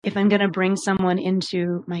If I'm going to bring someone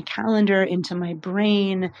into my calendar, into my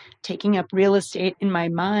brain, taking up real estate in my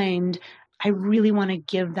mind, I really want to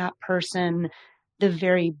give that person the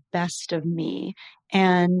very best of me.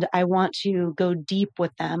 And I want to go deep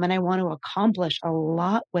with them and I want to accomplish a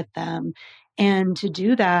lot with them. And to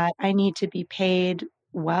do that, I need to be paid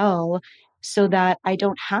well so that I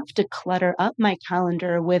don't have to clutter up my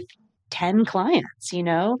calendar with 10 clients,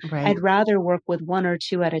 Right. I'd rather work with one or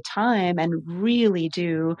two at a time and really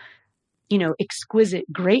do,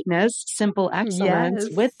 exquisite greatness, simple excellence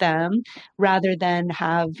Yes. with them rather than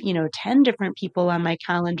have, 10 different people on my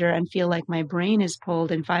calendar and feel like my brain is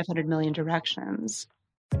pulled in 500 million directions.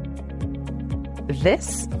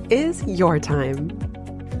 This is your time.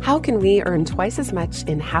 How can we earn twice as much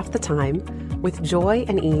in half the time with joy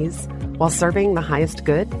and ease while serving the highest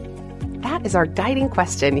good? That is our guiding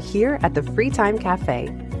question here at the Free Time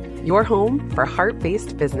Cafe, your home for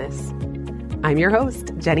heart-based business. I'm your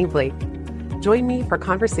host, Jenny Blake. Join me for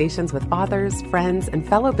conversations with authors, friends, and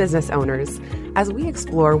fellow business owners as we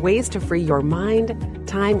explore ways to free your mind,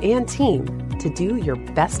 time, and team to do your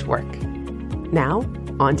best work. Now,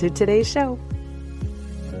 on to today's show.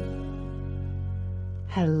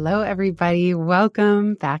 Hello, everybody.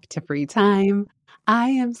 Welcome back to Free Time. I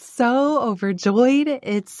am so overjoyed.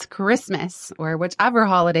 It's Christmas, or whichever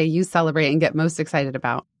holiday you celebrate and get most excited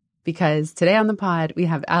about, because today on the pod, we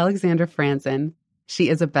have Alexandra Franzen. She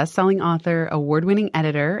is a best-selling author, award-winning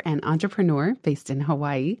editor, and entrepreneur based in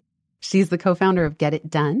Hawaii. She's the co-founder of Get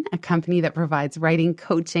It Done, a company that provides writing,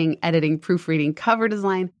 coaching, editing, proofreading, cover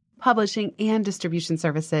design, publishing, and distribution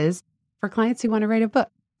services for clients who want to write a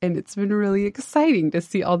book. And it's been really exciting to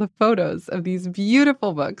see all the photos of these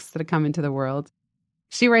beautiful books that have come into the world.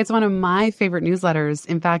 She writes one of my favorite newsletters.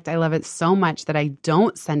 In fact, I love it so much that I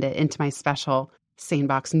don't send it into my special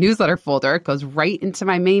SaneBox newsletter folder. It goes right into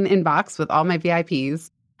my main inbox with all my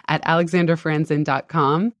VIPs at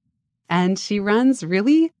alexandrafranzen.com. And she runs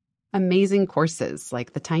really amazing courses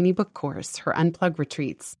like the Tiny Book Course, her Unplug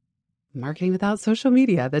retreats, Marketing Without Social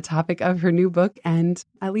Media, the topic of her new book and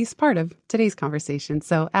at least part of today's conversation.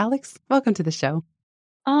 So Alex, welcome to the show.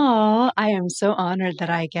 Oh, I am so honored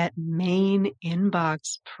that I get main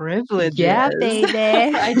inbox privileges. Yeah,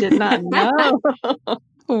 baby. I did not know.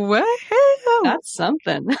 Woohoo! That's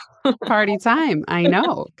something. Party time. I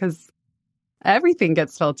know, because everything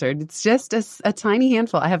gets filtered. It's just a tiny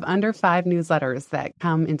handful. I have under 5 newsletters that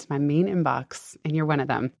come into my main inbox, and you're one of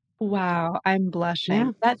them. Wow, I'm blushing.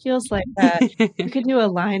 Yeah. That feels like you could do a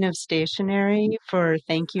line of stationery for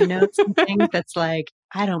thank you notes and things that's like,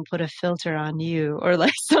 I don't put a filter on you, or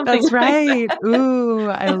like something That's like right. that. Ooh,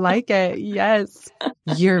 I like it. Yes.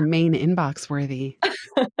 You're main inbox worthy.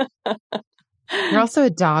 You're also a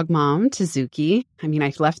dog mom to Zuki. I mean,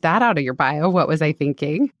 I left that out of your bio. What was I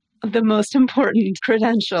thinking? The most important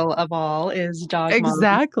credential of all is dog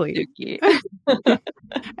Exactly. mom Zuki.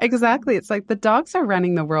 Exactly. It's like the dogs are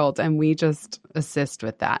running the world and we just assist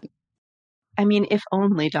with that. I mean, if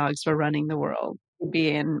only dogs were running the world, we'd be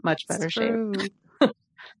in much better shape.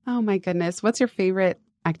 Oh my goodness. What's your favorite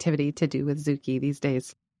activity to do with Zuki these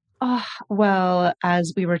days? Oh, well,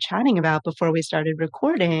 as we were chatting about before we started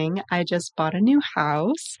recording, I just bought a new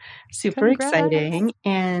house. Super exciting.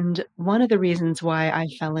 And one of the reasons why I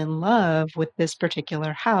fell in love with this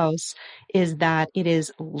particular house is that it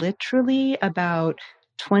is literally about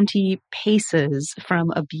 20 paces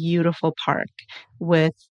from a beautiful park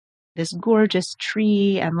with this gorgeous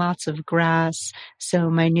tree and lots of grass. So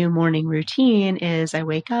my new morning routine is I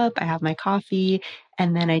wake up, I have my coffee,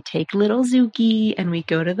 and then I take little Zuki and we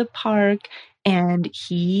go to the park, and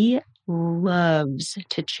he loves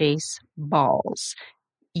to chase balls.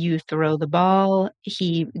 You throw the ball,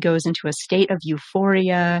 he goes into a state of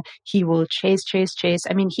euphoria. He will chase.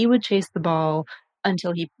 I mean, he would chase the ball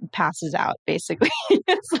until he passes out, basically.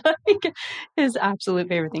 It's like his absolute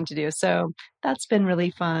favorite thing to do. So that's been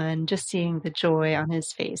really fun, just seeing the joy on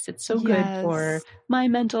his face. It's so good for my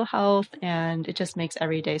mental health, and it just makes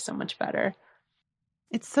every day so much better.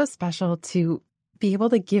 It's so special to be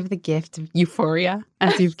able to give the gift of euphoria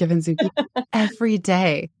as you've given Zuki every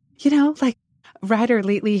day. You know, like Ryder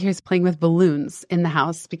lately he's playing with balloons in the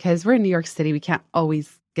house because we're in New York City. We can't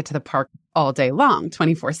always get to the park all day long,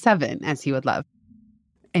 24/7, as he would love.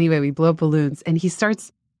 Anyway, we blow up balloons and he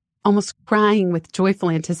starts almost crying with joyful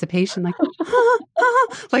anticipation, like,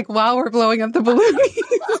 like while we're blowing up the balloon.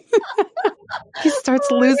 He starts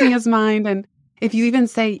losing his mind. And if you even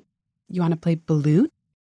say, you want to play balloon?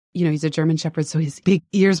 You know, he's a German Shepherd, so his big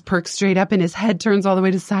ears perk straight up and his head turns all the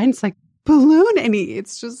way to the side. It's like, balloon. And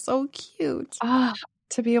it's just so cute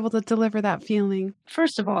to be able to deliver that feeling.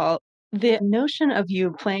 First of all, The notion of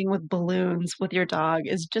you playing with balloons with your dog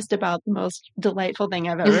is just about the most delightful thing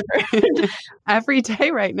I've ever heard. Every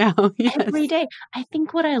day right now. Every Yes. day. I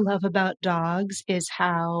think what I love about dogs is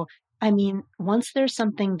how, I mean, once there's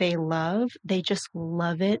something they love, they just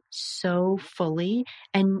love it so fully,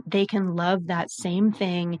 and they can love that same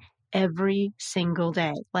thing every single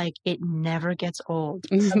day. Like it never gets old.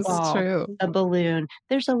 A It's ball, true. a balloon.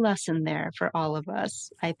 There's a lesson there for all of us,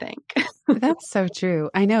 I think. That's so true.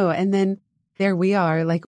 I know. And then there we are,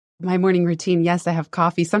 like my morning routine. Yes, I have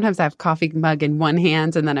coffee. Sometimes I have coffee mug in one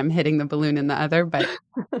hand and then I'm hitting the balloon in the other. But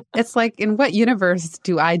it's like, in what universe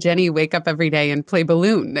do I, Jenny, wake up every day and play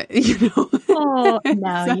balloon? Oh, It's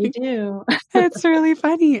now you like, do. it's really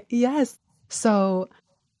funny. Yes. So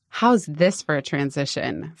how's this for a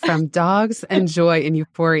transition from dogs and joy and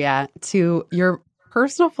euphoria to your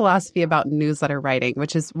personal philosophy about newsletter writing,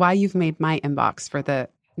 which is why you've made my inbox for the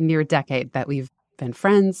near decade that we've been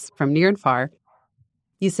friends from near and far.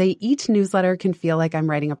 You say each newsletter can feel like I'm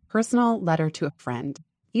writing a personal letter to a friend.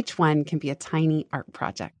 Each one can be a tiny art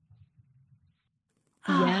project.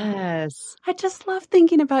 Yes. I just love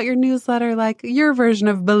thinking about your newsletter like your version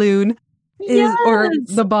of Balloon is, or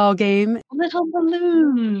Yes. the ball game. Little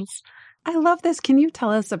balloons. I love this. Can you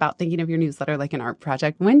tell us about thinking of your newsletter like an art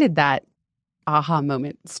project? When did that aha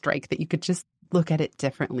moment strike that you could just look at it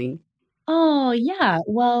differently? Oh, yeah.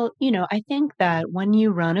 Well, I think that when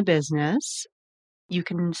you run a business, you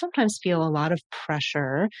can sometimes feel a lot of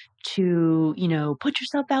pressure to, put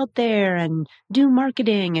yourself out there and do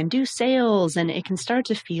marketing and do sales, and it can start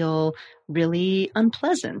to feel really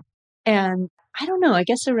unpleasant. And I don't know, I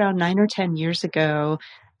guess around 9 or 10 years ago,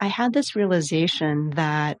 I had this realization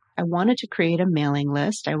that I wanted to create a mailing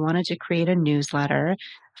list. I wanted to create a newsletter.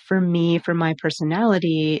 For me, for my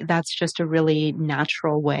personality, that's just a really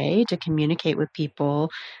natural way to communicate with people.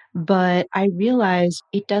 But I realized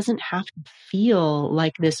it doesn't have to feel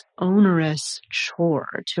like this onerous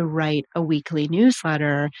chore to write a weekly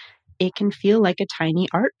newsletter. It can feel like a tiny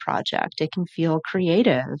art project. It can feel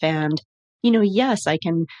creative. And, yes, I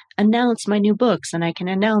can announce my new books and I can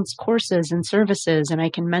announce courses and services and I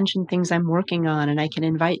can mention things I'm working on and I can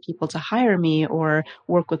invite people to hire me or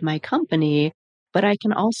work with my company. But I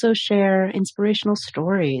can also share inspirational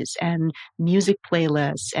stories and music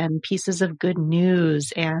playlists and pieces of good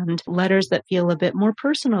news and letters that feel a bit more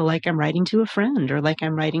personal, like I'm writing to a friend or like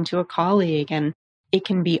I'm writing to a colleague. And it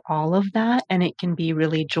can be all of that and it can be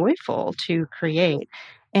really joyful to create.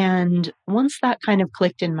 And once that kind of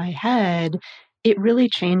clicked in my head, it really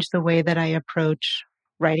changed the way that I approach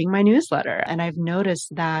writing my newsletter. And I've noticed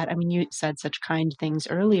that, I mean, you said such kind things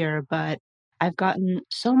earlier, but I've gotten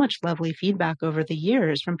so much lovely feedback over the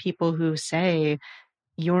years from people who say,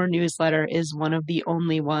 your newsletter is one of the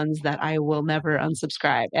only ones that I will never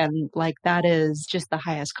unsubscribe. And like that is just the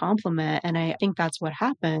highest compliment. And I think that's what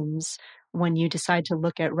happens when you decide to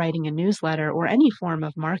look at writing a newsletter or any form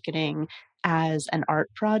of marketing as an art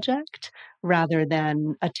project rather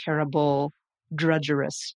than a terrible,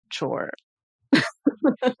 drudgerous chore.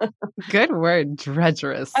 Good word,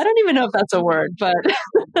 drudgerous. I don't even know if that's a word, but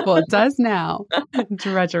Well, it does now.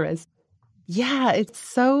 Drudgerous. Yeah, it's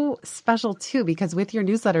so special too, because with your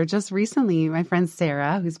newsletter, just recently, my friend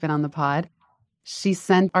Sarah, who's been on the pod, she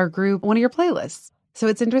sent our group one of your playlists. So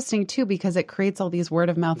it's interesting too, because it creates all these word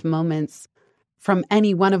of mouth moments from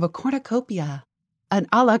any one of a cornucopia, an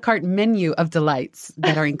a la carte menu of delights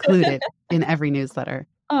that are included in every newsletter.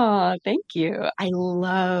 oh, thank you. I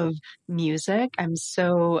love music. I'm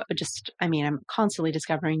constantly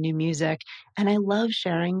discovering new music and I love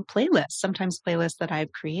sharing playlists, sometimes playlists that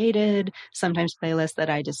I've created, sometimes playlists that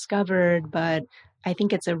I discovered, but I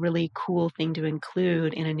think it's a really cool thing to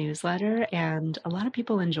include in a newsletter and a lot of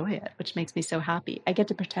people enjoy it, which makes me so happy. I get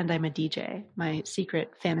to pretend I'm a DJ, my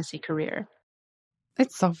secret fantasy career.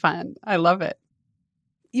 It's so fun. I love it.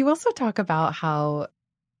 You also talk about how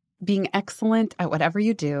being excellent at whatever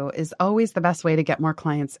you do is always the best way to get more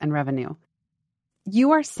clients and revenue.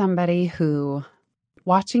 You are somebody who,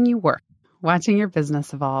 watching you work, watching your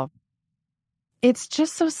business evolve, it's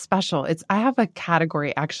just so special. I have a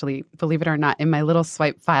category, actually, believe it or not, in my little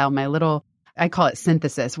swipe file, I call it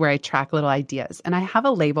synthesis, where I track little ideas. And I have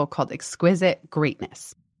a label called exquisite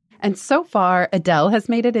greatness. And so far, Adele has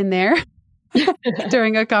made it in there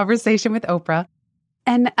during a conversation with Oprah.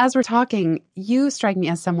 And as we're talking, you strike me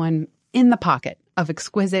as someone in the pocket of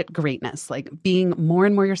exquisite greatness, like being more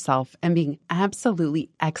and more yourself and being absolutely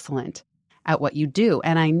excellent at what you do.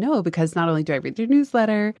 And I know because not only do I read your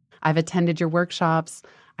newsletter, I've attended your workshops,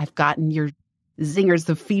 I've gotten your zingers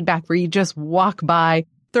of feedback where you just walk by,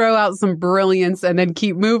 throw out some brilliance, and then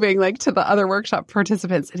keep moving like to the other workshop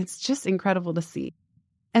participants. And it's just incredible to see.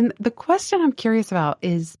 And the question I'm curious about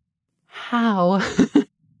is how,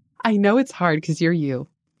 I know it's hard because you're you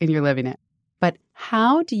and you're living it, but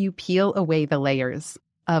how do you peel away the layers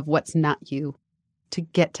of what's not you to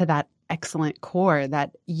get to that excellent core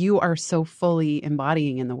that you are so fully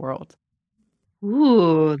embodying in the world?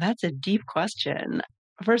 Ooh, that's a deep question.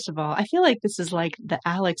 First of all, I feel like this is like the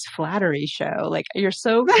Alex Flattery show. Like you're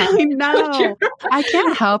so kind I with your know. I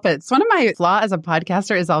can't help it. It's one of my flaws as a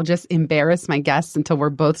podcaster is I'll just embarrass my guests until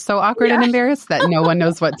we're both so awkward and yeah. embarrassed that no one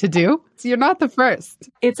knows what to do. So you're not the first.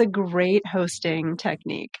 It's a great hosting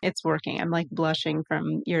technique. It's working. I'm like blushing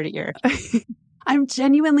from ear to ear. I'm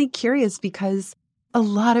genuinely curious because a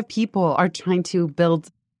lot of people are trying to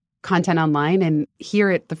build content online, and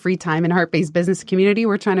here at the Free Time and Heart-Based Business community,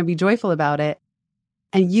 we're trying to be joyful about it.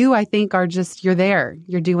 And you, I think, are just, you're there,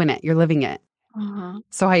 you're doing it, you're living it. Uh-huh.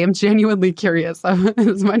 So I am genuinely curious,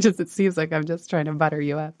 as much as it seems like I'm just trying to butter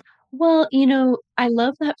you up. Well, I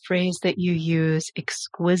love that phrase that you use,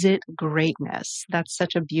 exquisite greatness. That's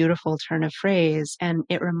such a beautiful turn of phrase. And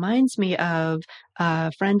it reminds me of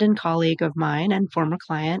a friend and colleague of mine and former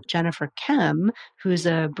client, Jennifer Kem, who's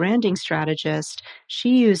a branding strategist.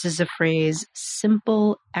 She uses a phrase,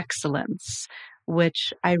 simple excellence,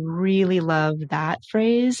 which I really love that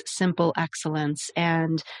phrase, simple excellence.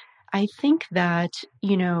 And I think that,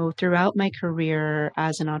 throughout my career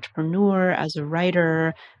as an entrepreneur, as a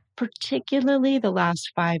writer, particularly the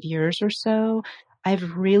last 5 years or so,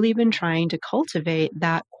 I've really been trying to cultivate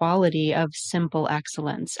that quality of simple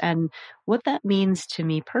excellence. And what that means to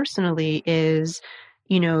me personally is,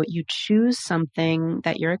 you choose something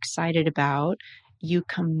that you're excited about, you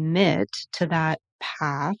commit to that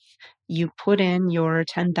path, you put in your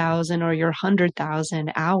 10,000 or your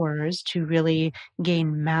 100,000 hours to really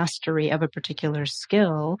gain mastery of a particular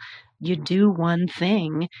skill. You do one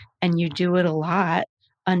thing and you do it a lot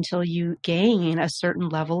until you gain a certain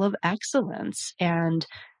level of excellence. And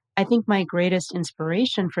I think my greatest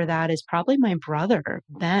inspiration for that is probably my brother,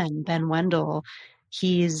 Ben Wendell.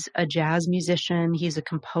 He's a jazz musician. He's a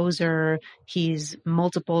composer. He's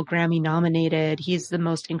multiple Grammy nominated. He's the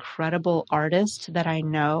most incredible artist that I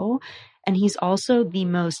know. And he's also the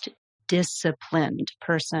most disciplined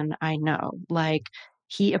person I know. Like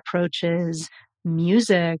he approaches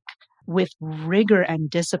music with rigor and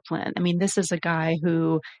discipline. I mean, this is a guy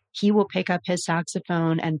who he will pick up his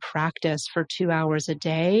saxophone and practice for 2 hours a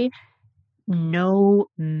day, no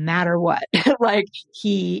matter what. Like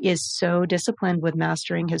he is so disciplined with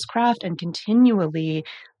mastering his craft and continually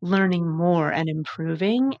learning more and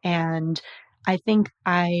improving. And I think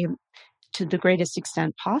to the greatest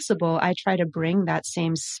extent possible, I try to bring that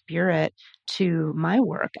same spirit to my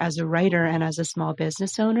work as a writer and as a small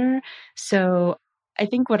business owner. So I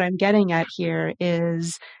think what I'm getting at here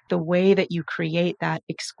is the way that you create that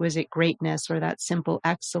exquisite greatness or that simple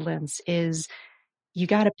excellence is you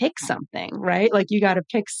got to pick something, right? Like you got to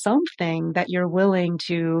pick something that you're willing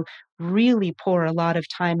to really pour a lot of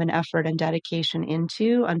time and effort and dedication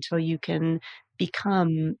into until you can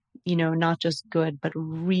become, not just good, but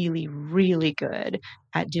really, really good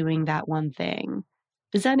at doing that one thing.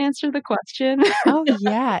 Does that answer the question? Oh,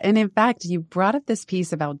 yeah. And in fact, you brought up this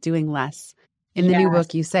piece about doing less. In the new Yes.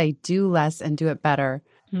 book, you say, do less and do it better.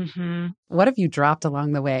 Mm-hmm. What have you dropped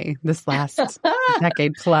along the way this last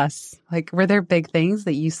decade plus? Like, were there big things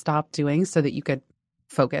that you stopped doing so that you could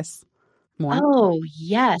focus more? Oh,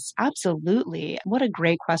 yes, absolutely. What a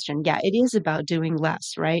great question. Yeah, it is about doing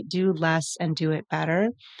less, right? Do less and do it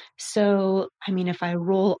better. So, I mean, if I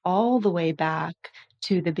roll all the way back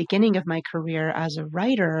to the beginning of my career as a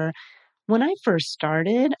writer, when I first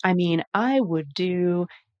started, I mean, I would do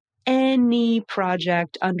any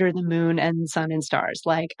project under the moon and sun and stars.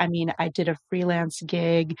 Like, I mean, I did a freelance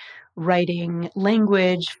gig writing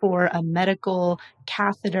language for a medical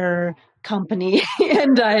catheter company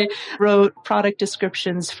and I wrote product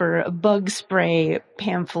descriptions for a bug spray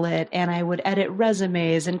pamphlet and I would edit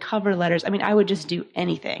resumes and cover letters. I mean, I would just do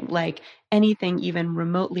anything, like anything even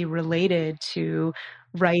remotely related to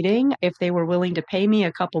writing. If they were willing to pay me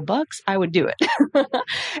a couple bucks, I would do it.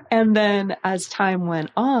 And then as time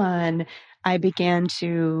went on, I began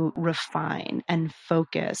to refine and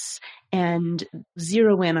focus and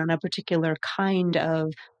zero in on a particular kind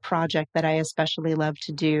of project that I especially love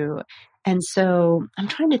to do. And so I'm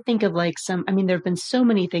trying to think of there have been so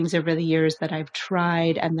many things over the years that I've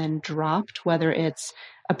tried and then dropped, whether it's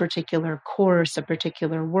a particular course, a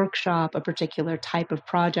particular workshop, a particular type of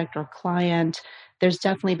project or client. There's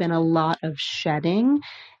definitely been a lot of shedding.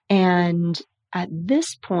 And at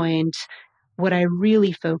this point, what I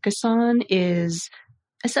really focus on is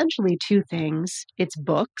essentially two things. It's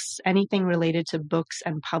books, anything related to books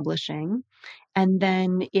and publishing. And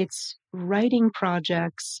then it's writing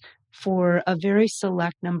projects for a very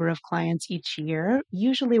select number of clients each year,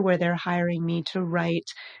 usually where they're hiring me to write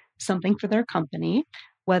something for their company,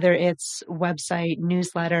 whether it's website,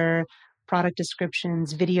 newsletter, product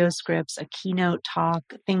descriptions, video scripts, a keynote talk,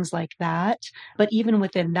 things like that. But even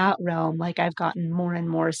within that realm, like I've gotten more and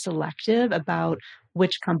more selective about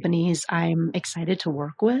which companies I'm excited to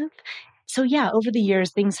work with. So yeah, over the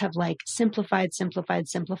years, things have like simplified, simplified,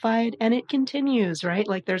 simplified, and it continues, right?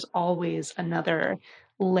 Like there's always another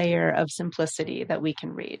layer of simplicity that we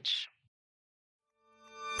can reach.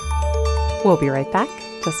 We'll be right back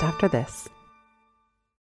just after this.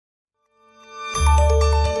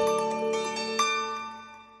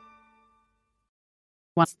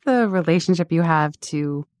 What's the relationship you have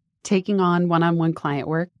to taking on one-on-one client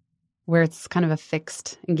work where it's kind of a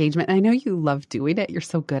fixed engagement? And I know you love doing it. You're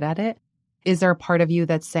so good at it. Is there a part of you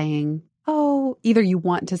that's saying, oh, either you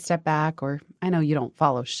want to step back, or I know you don't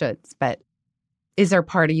follow shoulds, but is there a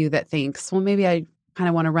part of you that thinks, well, maybe I kind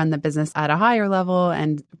of want to run the business at a higher level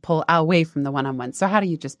and pull away from the one-on-one? So how do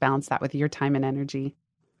you just balance that with your time and energy?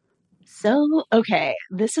 So, okay,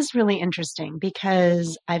 this is really interesting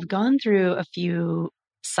because I've gone through a few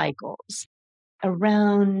cycles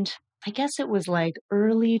around, I guess it was like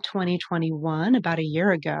early 2021, about a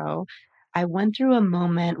year ago. I went through a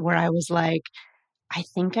moment where I was like, I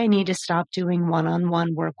think I need to stop doing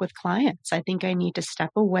one-on-one work with clients. I think I need to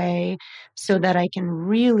step away so that I can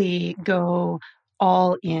really go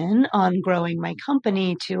all in on growing my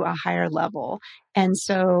company to a higher level. And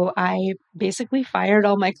so I basically fired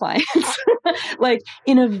all my clients, like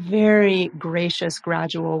in a very gracious,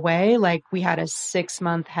 gradual way. Like we had a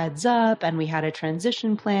 6-month heads up and we had a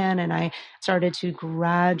transition plan, and I started to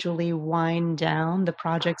gradually wind down the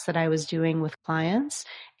projects that I was doing with clients.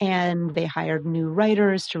 And they hired new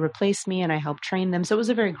writers to replace me, and I helped train them. So it was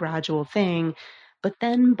a very gradual thing. But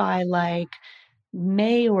then by like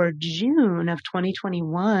May or June of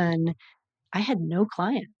 2021, I had no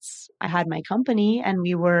clients. I had my company and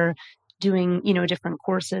we were doing, different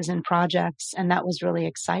courses and projects, and that was really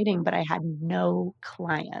exciting, but I had no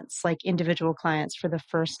clients, like individual clients, for the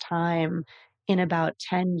first time in about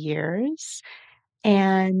 10 years.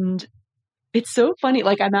 And it's so funny.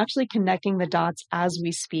 Like I'm actually connecting the dots as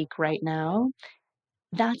we speak right now.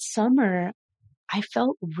 That summer, I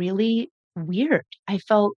felt really weird. I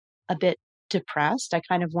felt a bit depressed. I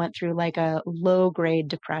kind of went through like a low grade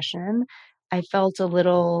depression. I felt a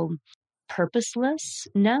little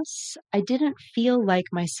purposelessness. I didn't feel like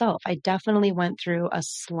myself. I definitely went through a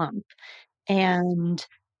slump. And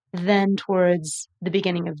then towards the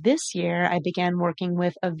beginning of this year, I began working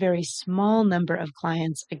with a very small number of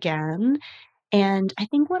clients again. And I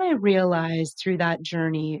think what I realized through that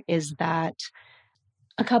journey is that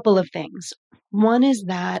a couple of things. One is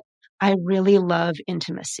that I really love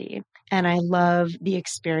intimacy and I love the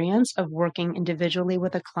experience of working individually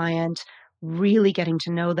with a client, really getting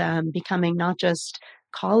to know them, becoming not just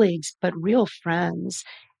colleagues, but real friends.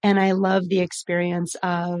 And I love the experience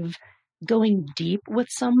of going deep with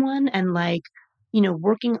someone and like,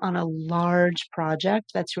 working on a large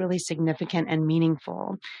project that's really significant and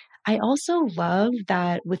meaningful. I also love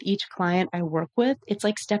that with each client I work with, it's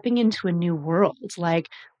like stepping into a new world. It's like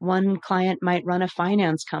one client might run a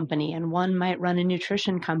finance company and one might run a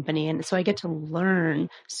nutrition company. And so I get to learn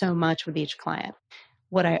so much with each client.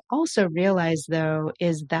 What I also realized though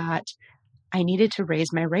is that I needed to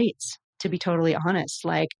raise my rates, to be totally honest.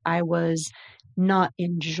 Like I was not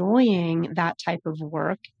enjoying that type of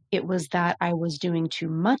work. It was that I was doing too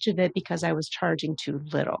much of it because I was charging too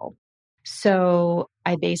little. So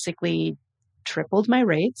I basically tripled my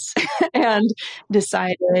rates and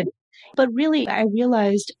decided, but really I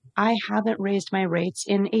realized I haven't raised my rates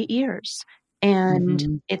in 8 years and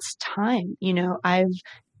Mm-hmm. it's time. I've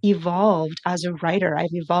evolved as a writer.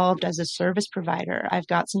 I've evolved as a service provider. I've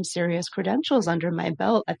got some serious credentials under my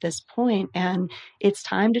belt at this point, and it's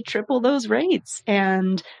time to triple those rates.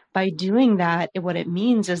 And by doing that, what it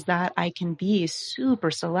means is that I can be super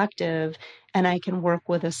selective and I can work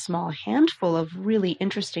with a small handful of really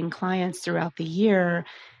interesting clients throughout the year,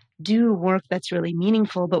 do work that's really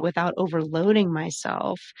meaningful, but without overloading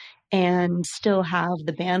myself, and still have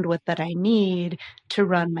the bandwidth that I need to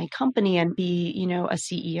run my company and be, a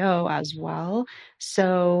CEO as well.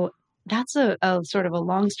 So that's a sort of a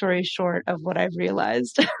long story short of what I've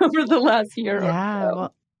realized over the last year or Yeah, so.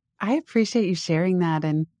 well, I appreciate you sharing that.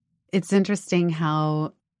 And it's interesting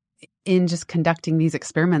how in just conducting these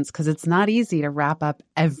experiments, because it's not easy to wrap up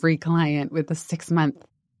every client with a 6-month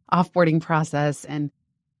offboarding process and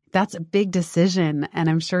that's a big decision. And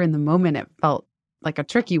I'm sure in the moment it felt like a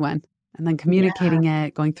tricky one. And then Yeah. communicating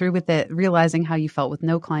it, going through with it, realizing how you felt with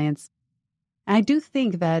no clients. And I do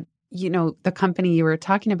think that, the company you were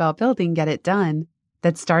talking about building, Get It Done,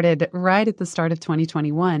 that started right at the start of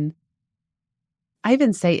 2021. I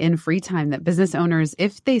even say in free time that business owners,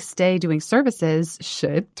 if they stay doing services,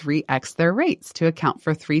 should 3x their rates to account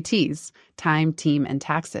for three T's: time, team, and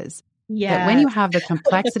taxes. That when Yes. you have the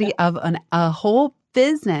complexity of a whole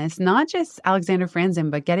business, not just Alexander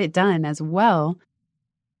Franzen, but Get It Done as well,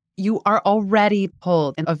 you are already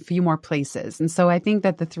pulled in a few more places. And so I think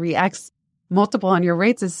that the 3x multiple on your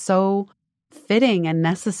rates is so fitting and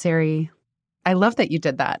necessary. I love that you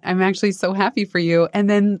did that. I'm actually so happy for you. And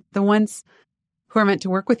then the ones who are meant to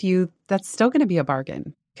work with you, that's still going to be a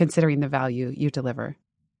bargain considering the value you deliver.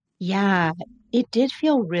 Yeah, it did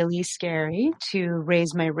feel really scary to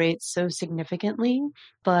raise my rates so significantly,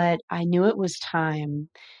 but I knew it was time.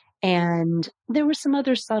 And there were some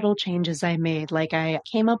other subtle changes I made. Like I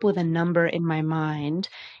came up with a number in my mind,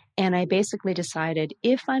 and I basically decided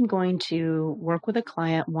if I'm going to work with a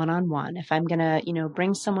client one on one, if I'm going to,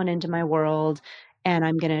 bring someone into my world and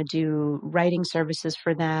I'm going to do writing services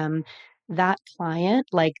for them, that client,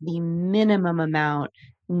 like the minimum amount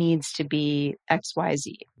needs to be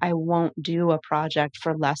XYZ. I won't do a project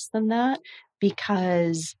for less than that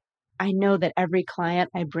because I know that every client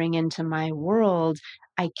I bring into my world,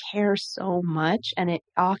 I care so much and it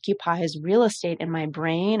occupies real estate in my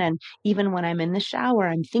brain. And even when I'm in the shower,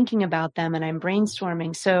 I'm thinking about them and I'm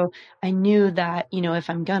brainstorming. So I knew that, if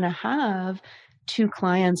I'm going to have two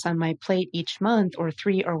clients on my plate each month or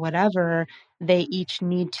three or whatever, they each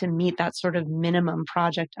need to meet that sort of minimum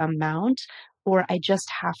project amount, or I just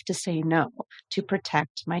have to say no to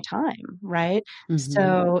protect my time, right? Mm-hmm.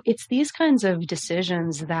 So it's these kinds of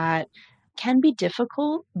decisions that can be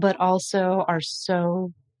difficult, but also are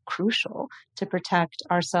so crucial to protect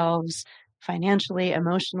ourselves financially,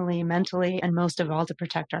 emotionally, mentally, and most of all to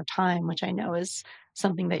protect our time, which I know is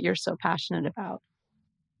something that you're so passionate about.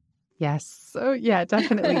 Yes. So yeah,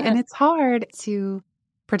 definitely. And it's hard to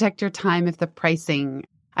protect your time if the pricing,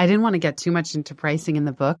 I didn't want to get too much into pricing in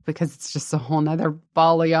the book because it's just a whole nother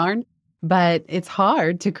ball of yarn, but it's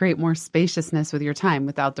hard to create more spaciousness with your time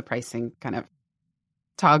without the pricing kind of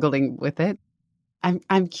toggling with it.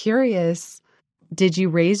 I'm curious, did you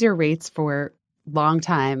raise your rates for long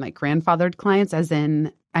time, like grandfathered clients, as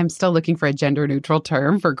in I'm still looking for a gender neutral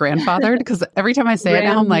term for grandfathered because every time I say it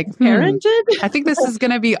now, I'm like, Grandparented? I think this is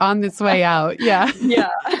going to be on its way out. Yeah. Yeah.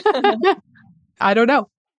 I don't know.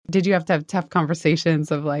 Did you have to have tough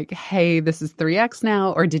conversations of like, hey, this is 3x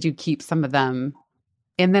now, or did you keep some of them?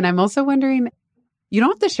 And then I'm also wondering, you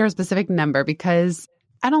don't have to share a specific number because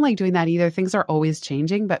I don't like doing that either. Things are always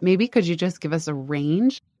changing, but maybe could you just give us a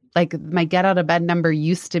range? Like my get out of bed number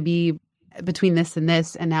used to be between this,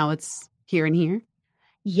 and now it's here and here.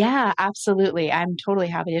 Yeah, absolutely. I'm totally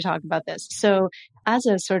happy to talk about this. So, as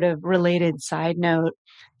a sort of related side note,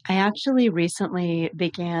 I actually recently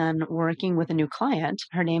began working with a new client.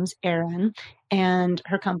 Her name's Erin, and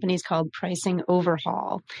her company's called Pricing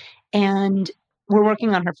Overhaul. And we're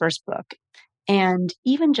working on her first book. And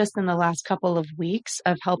even just in the last couple of weeks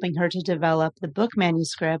of helping her to develop the book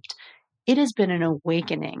manuscript, it has been an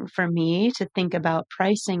awakening for me to think about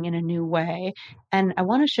pricing in a new way. And I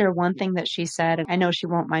want to share one thing that she said, and I know she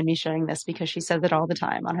won't mind me sharing this because she says it all the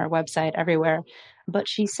time on her website, everywhere. But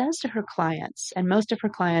she says to her clients, and most of her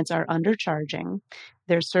clients are undercharging.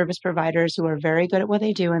 They're service providers who are very good at what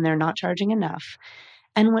they do and they're not charging enough.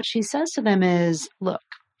 And what she says to them is, look,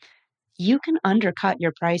 you can undercut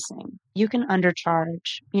your pricing. You can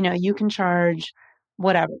undercharge. You can charge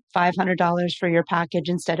whatever, $500 for your package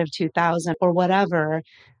instead of 2000 or whatever.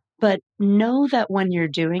 But know that when you're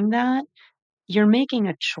doing that, you're making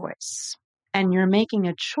a choice. And you're making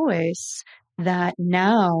a choice that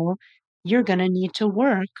now you're going to need to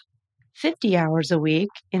work 50 hours a week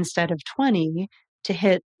instead of 20 to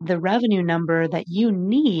hit the revenue number that you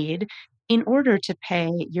need in order to pay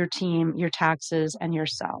your team, your taxes, and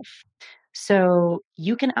yourself. So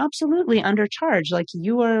you can absolutely undercharge, like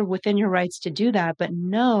you are within your rights to do that, but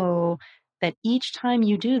know that each time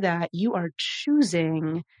you do that, you are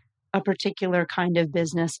choosing a particular kind of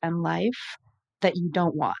business and life that you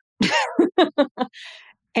don't want.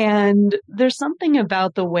 And there's something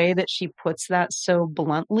about the way that she puts that so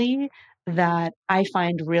bluntly that I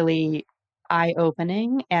find really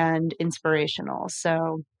eye-opening and inspirational.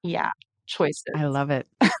 So yeah, choices. I love it.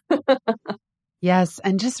 Yes.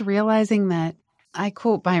 And just realizing that I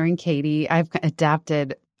quote Byron Katie, I've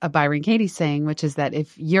adapted a Byron Katie saying, which is that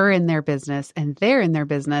if you're in their business and they're in their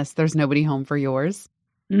business, there's nobody home for yours.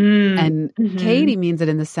 Mm, And hmm. Katie means it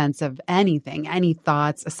in the sense of anything, any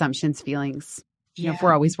thoughts, assumptions, feelings. If we're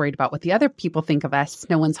Yeah. always worried about what the other people think of us,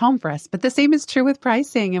 no one's home for us. But the same is true with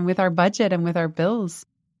pricing and with our budget and with our bills.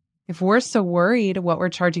 If we're so worried what we're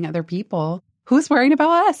charging other people, who's worrying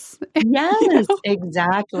about us? Yes,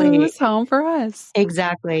 exactly. Who's home for us?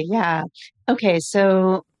 Exactly. Yeah. Okay.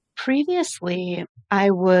 So previously,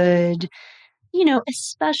 I would,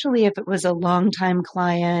 especially if it was a longtime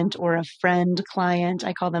client or a friend client,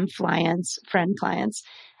 I call them flyants, friend clients.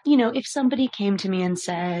 If somebody came to me and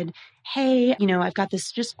said, hey, I've got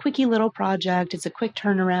this just quickie little project. It's a quick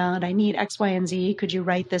turnaround. I need X, Y, and Z. Could you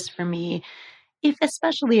write this for me?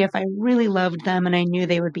 Especially if I really loved them and I knew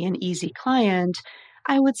they would be an easy client,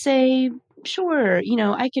 I would say, sure,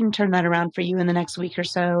 I can turn that around for you in the next week or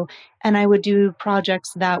so. And I would do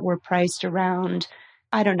projects that were priced around,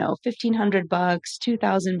 I don't know, 1,500 bucks,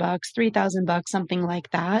 2,000 bucks, 3,000 bucks, something like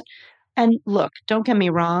that. And look, don't get me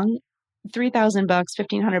wrong, 3,000 bucks,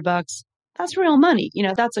 1,500 bucks, that's real money.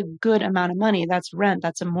 That's a good amount of money. That's rent.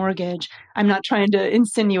 That's a mortgage. I'm not trying to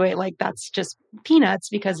insinuate like that's just peanuts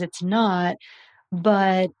because it's not.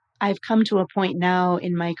 But I've come to a point now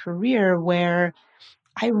in my career where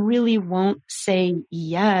I really won't say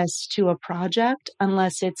yes to a project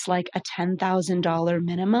unless it's like a $10,000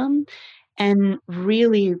 minimum. And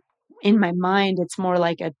really, in my mind, it's more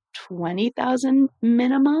like a 20,000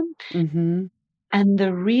 minimum. Hmm. And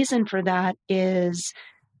the reason for that is,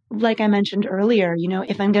 like I mentioned earlier,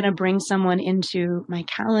 if I'm going to bring someone into my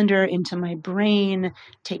calendar, into my brain,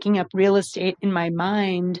 taking up real estate in my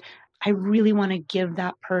mind, I really want to give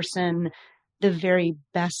that person the very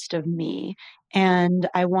best of me. And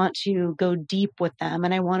I want to go deep with them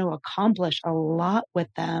and I want to accomplish a lot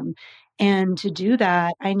with them. And to do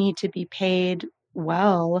that, I need to be paid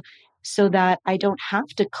well so that I don't have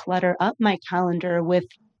to clutter up my calendar with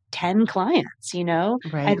 10 clients. I'd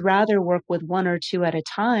Right. rather work with one or two at a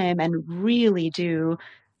time and really do,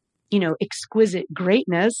 exquisite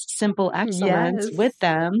greatness, simple excellence with Yes.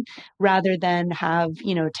 them rather than have,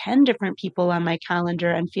 10 different people on my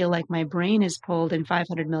calendar and feel like my brain is pulled in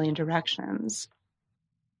 500 million directions.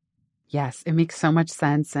 Yes, it makes so much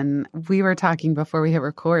sense. And we were talking before we hit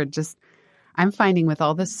record, just I'm finding with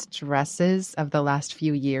all the stresses of the last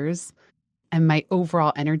few years and my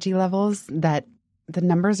overall energy levels that the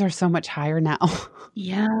numbers are so much higher now.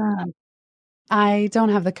 Yeah. I don't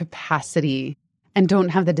have the capacity and don't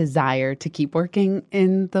have the desire to keep working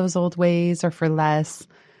in those old ways or for less.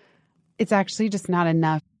 It's actually just not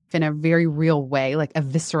enough in a very real way, like a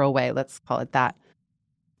visceral way, let's call it that.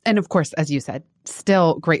 And of course, as you said,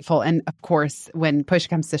 still grateful. And of course, when push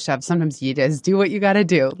comes to shove, sometimes you just do what you got to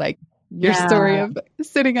do. Like your story Yeah. of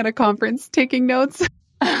sitting at a conference taking notes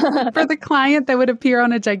for the client that would appear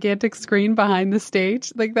on a gigantic screen behind the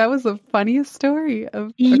stage. Like that was the funniest story of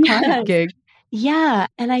a client Yes. gig. Yeah.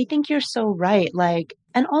 And I think you're so right. Like,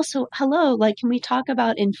 and also, hello, like, can we talk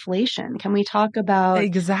about inflation? Can we talk about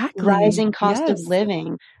Exactly. rising cost of Yes.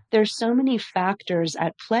 living? There's so many factors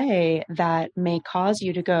at play that may cause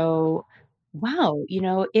you to go, wow,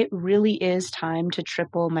 it really is time to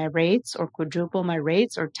triple my rates or quadruple my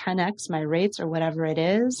rates or 10x my rates or whatever it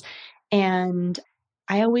is. And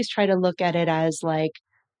I always try to look at it as like,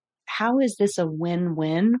 how is this a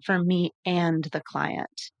win-win for me and the client?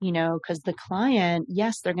 Because the client,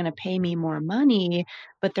 yes, they're going to pay me more money,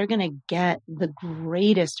 but they're going to get the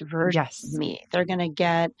greatest version of Yes. me. They're going to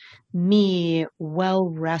get me well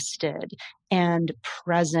rested and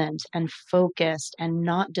present and focused and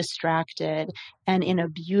not distracted and in a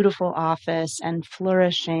beautiful office and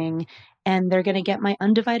flourishing. And they're going to get my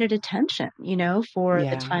undivided attention, for the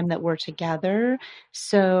Yeah. time that we're together.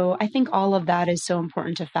 So I think all of that is so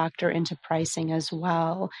important to factor into pricing as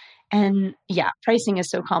well. And yeah, pricing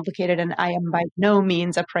is so complicated, and I am by no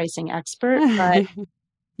means a pricing expert, but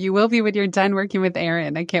You will be when you're done working with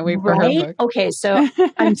Erin. I can't wait for her right? book. Okay, so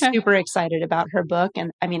I'm super excited about her book.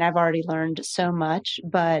 And I mean, I've already learned so much,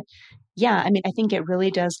 but yeah, I mean, I think it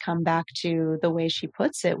really does come back to the way she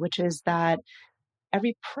puts it, which is that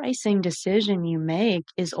every pricing decision you make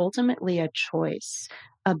is ultimately a choice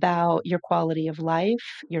about your quality of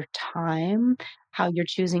life, your time, how you're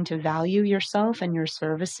choosing to value yourself and your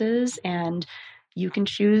services. And you can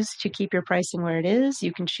choose to keep your pricing where it is.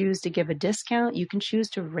 You can choose to give a discount. You can choose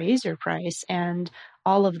to raise your price. And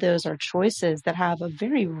all of those are choices that have a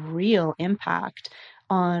very real impact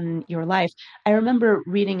on your life. I remember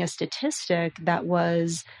reading a statistic that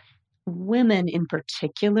was women in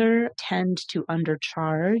particular tend to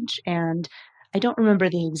undercharge. And I don't remember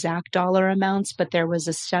the exact dollar amounts, but there was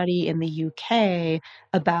a study in the UK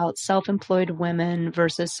about self employed women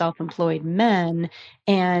versus self employed men.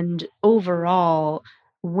 And overall,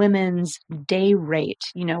 women's day rate,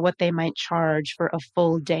 what they might charge for a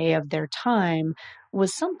full day of their time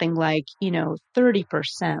was something like,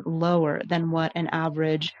 30% lower than what an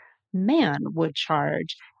average man would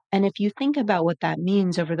charge. And if you think about what that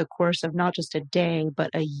means over the course of not just a day,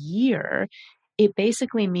 but a year, it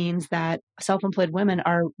basically means that self-employed women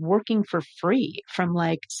are working for free from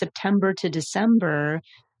like September to December,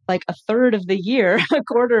 like a third of the year, a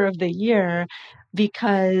quarter of the year,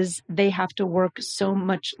 because they have to work so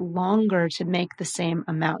much longer to make the same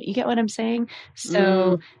amount. You get what I'm saying?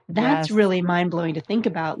 So that's Yes. really mind blowing to think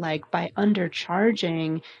about. Like by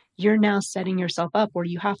undercharging, you're now setting yourself up where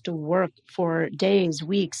you have to work for days,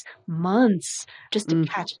 weeks, months just to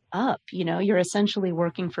catch up. You're essentially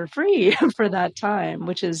working for free for that time,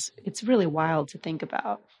 it's really wild to think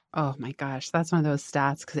about. Oh my gosh, that's one of those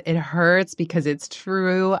stats because it hurts because it's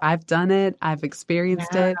true. I've done it. I've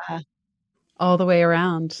experienced Yeah. it all the way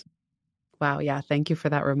around. Wow. Yeah. Thank you for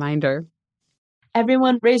that reminder.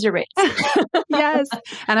 Everyone raise your rates. Yes.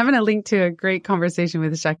 And I'm going to link to a great conversation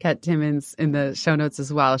with Jacquette Timmons in the show notes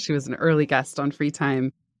as well. She was an early guest on Free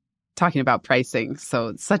Time talking about pricing. So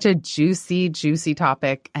it's such a juicy, juicy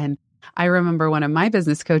topic. And I remember one of my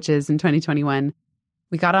business coaches in 2021,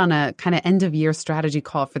 we got on a kind of end of year strategy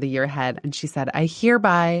call for the year ahead. And she said, I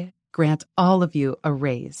hereby grant all of you a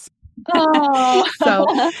raise. Oh. So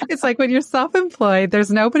it's like when you're self-employed, there's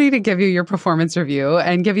nobody to give you your performance review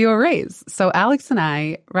and give you a raise. So Alex and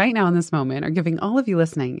I, right now in this moment, are giving all of you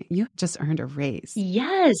listening, you just earned a raise.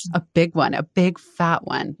 Yes. A big one, a big fat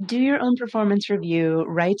one. Do your own performance review.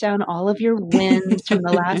 Write down all of your wins from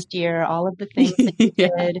the last year, all of the things that you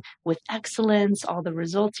did with excellence, all the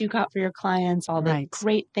results you got for your clients, all the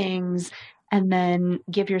great things, and then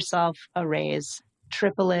give yourself a raise.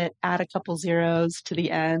 Triple it, add a couple zeros to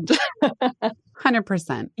the end.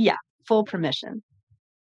 100%. Yeah, full permission.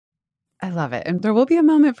 I love it. And there will be a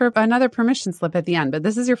moment for another permission slip at the end, but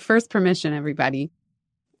this is your first permission, everybody.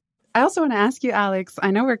 I also want to ask you, Alex,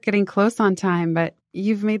 I know we're getting close on time, but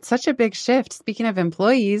you've made such a big shift. Speaking of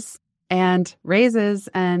employees and raises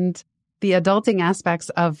and the adulting aspects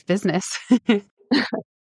of business,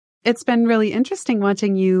 it's been really interesting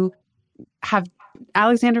watching you have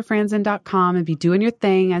alexandrafranzen.com and be doing your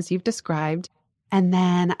thing as you've described. And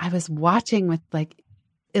then I was watching with like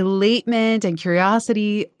elatement and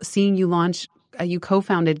curiosity, seeing you launch, you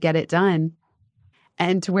co-founded Get It Done,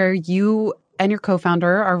 and to where you and your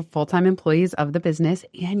co-founder are full-time employees of the business,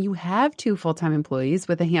 and you have 2 full-time employees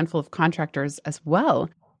with a handful of contractors as well.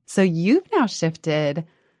 So you've now shifted,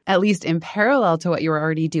 at least in parallel to what you were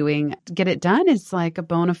already doing. Get It Done is like a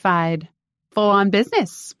bona fide full-on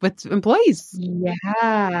business with employees.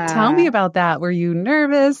 Yeah. Tell me about that. Were you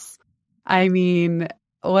nervous? I mean,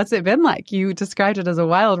 what's it been like? You described it as a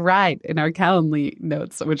wild ride in our Calendly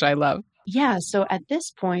notes, which I love. Yeah. So at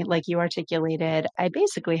this point, like you articulated, I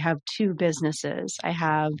basically have 2 businesses. I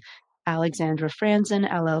have Alexandra Franzen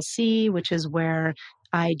LLC, which is where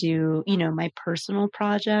I do, my personal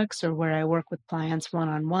projects or where I work with clients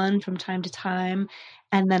one-on-one from time to time.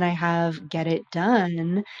 And then I have Get It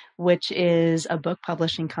Done, which is a book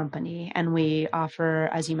publishing company. And we offer,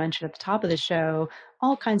 as you mentioned at the top of the show,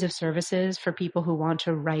 all kinds of services for people who want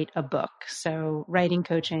to write a book. So writing,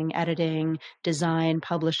 coaching, editing, design,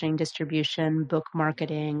 publishing, distribution, book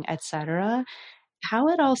marketing, etc. How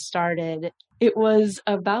it all started, it was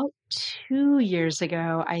about 2 years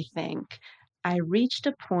ago, I think. I reached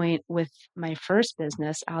a point with my first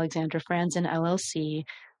business, Alexandra Franzen LLC,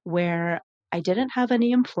 where I didn't have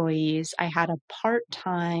any employees. I had a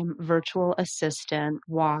part-time virtual assistant,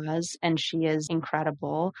 Waz, and she is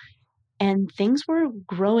incredible. And things were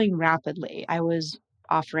growing rapidly. I was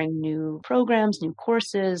offering new programs, new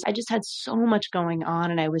courses. I just had so much going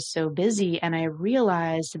on and I was so busy. And I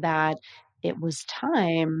realized that it was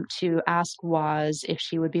time to ask Waz if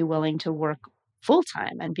she would be willing to work full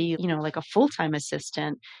time and be, like a full time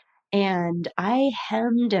assistant. And I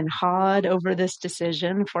hemmed and hawed over this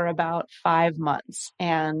decision for about 5 months.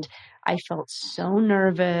 And I felt so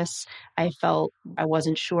nervous. I felt I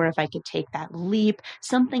wasn't sure if I could take that leap.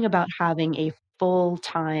 Something about having a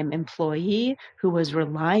full-time employee who was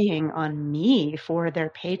relying on me for their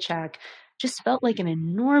paycheck just felt like an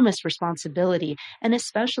enormous responsibility. And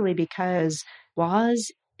especially because Waz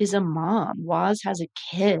is a mom. Waz has a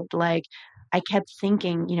kid. Like, I kept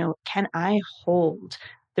thinking, can I hold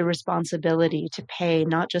the responsibility to pay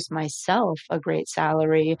not just myself a great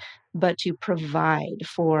salary, but to provide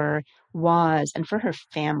for Waz and for her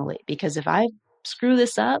family? Because if I screw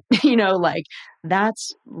this up, like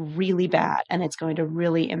that's really bad and it's going to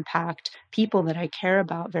really impact people that I care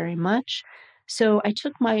about very much. So I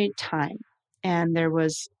took my time and there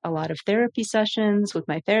was a lot of therapy sessions with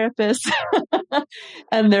my therapist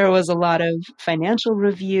and there was a lot of financial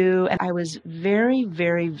review. And I was very,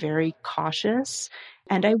 very, very cautious.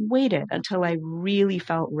 And I waited until I really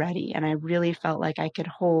felt ready and I really felt like I could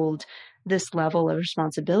hold this level of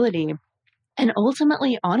responsibility. And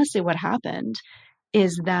ultimately, honestly, what happened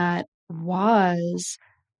is that was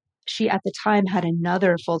she at the time had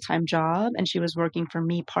another full-time job and she was working for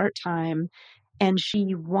me part-time, and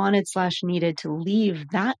she wanted slash needed to leave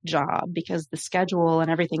that job because the schedule and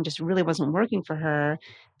everything just really wasn't working for her.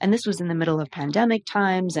 And this was in the middle of pandemic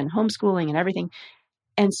times and homeschooling and everything.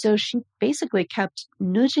 And so she basically kept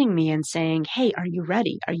nudging me and saying, "Hey, are you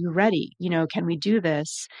ready? Are you ready? Can we do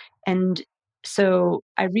this?" And so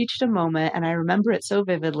I reached a moment, and I remember it so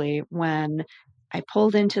vividly when I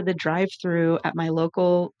pulled into the drive-through at my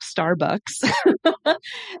local Starbucks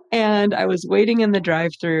and I was waiting in the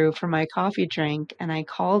drive-through for my coffee drink, and I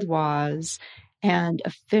called Waz and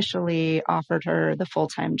officially offered her the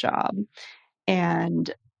full-time job.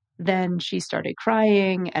 And then she started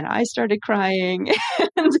crying and I started crying.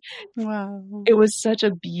 And Wow. it was such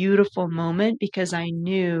a beautiful moment because I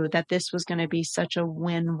knew that this was going to be such a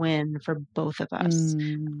win-win for both of us.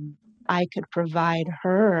 Mm. I could provide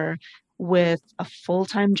her with a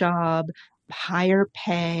full-time job, higher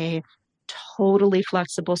pay, totally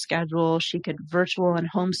flexible schedule. She could virtual and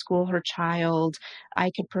homeschool her child.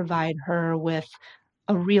 I could provide her with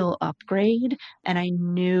a real upgrade, and I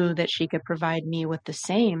knew that she could provide me with the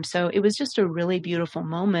same. So it was just a really beautiful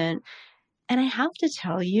moment. And I have to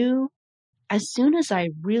tell you, as soon as I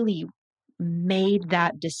really made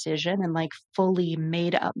that decision and like fully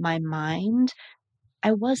made up my mind,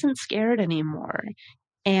 I wasn't scared anymore.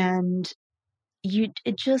 And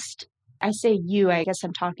it just, I say you, I guess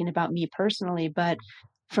I'm talking about me personally, but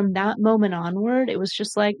from that moment onward, it was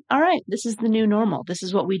just like, all right, this is the new normal. This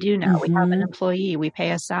is what we do now. We have an Mm-hmm. employee, we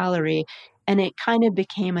pay a salary, and it kind of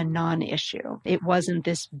became a non-issue. It wasn't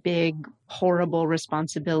this big, horrible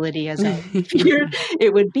responsibility as I feared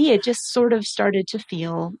it would be. It just sort of started to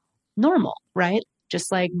feel normal, right? Just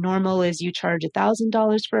like normal is you charge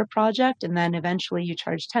 $1,000 for a project and then eventually you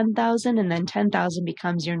charge 10,000 and then 10,000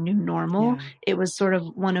 becomes your new normal. Yeah. It was sort of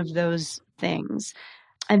one of those things.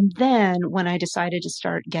 And then when I decided to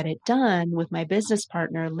start Get It Done with my business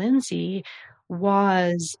partner, Lindsay,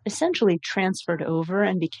 was essentially transferred over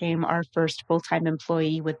and became our first full-time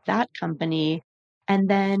employee with that company. And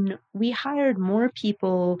then we hired more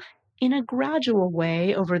people in a gradual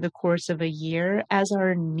way over the course of a year as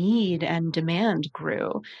our need and demand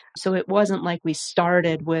grew. So it wasn't like we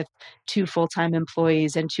started with 2 full-time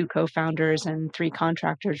employees and 2 co-founders and 3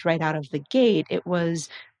 contractors right out of the gate. It was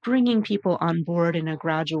bringing people on board in a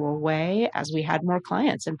gradual way as we had more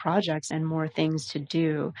clients and projects and more things to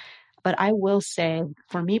do. But I will say,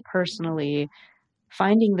 for me personally,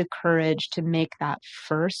 finding the courage to make that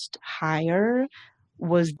first hire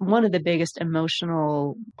was one of the biggest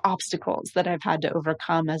emotional obstacles that I've had to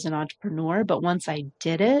overcome as an entrepreneur. But once I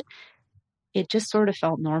did it, it just sort of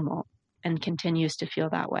felt normal and continues to feel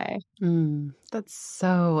that way. That's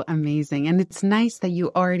so amazing. And it's nice that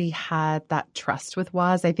you already had that trust with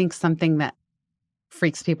Waz. I think something that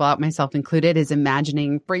freaks people out, myself included, is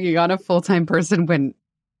imagining bringing on a full-time person when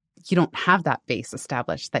you don't have that base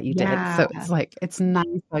established that you did. Yeah. So it's like, it's nice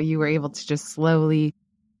how you were able to just slowly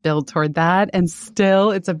build toward that. And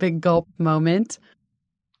still, it's a big gulp moment.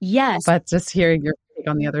 Yes. But just hearing your take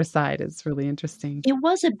on the other side is really interesting. It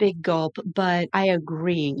was a big gulp, but I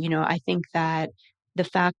agree. I think that the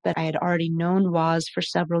fact that I had already known Waz for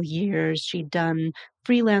several years, she'd done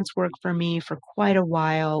freelance work for me for quite a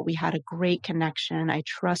while. We had a great connection. I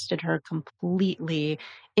trusted her completely.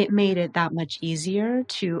 It made it that much easier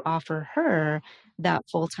to offer her that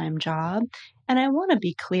full-time job. And I want to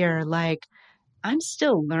be clear, like, I'm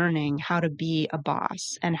still learning how to be a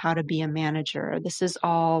boss and how to be a manager. This is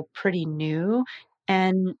all pretty new.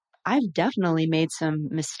 And I've definitely made some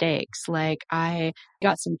mistakes. Like, I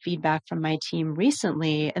got some feedback from my team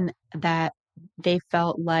recently and that they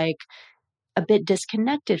felt like a bit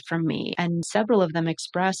disconnected from me. And several of them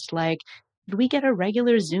expressed like, we get a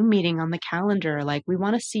regular Zoom meeting on the calendar. Like, we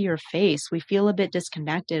want to see your face. We feel a bit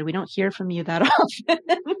disconnected. We don't hear from you that often.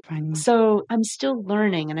 Funny. So I'm still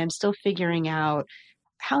learning and I'm still figuring out,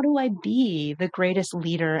 how do I be the greatest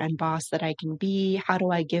leader and boss that I can be? How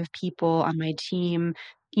do I give people on my team,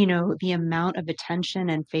 the amount of attention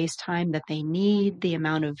and face time that they need, the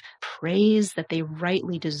amount of praise that they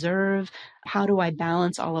rightly deserve? How do I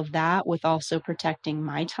balance all of that with also protecting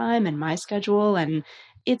my time and my schedule? And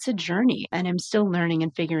it's a journey and I'm still learning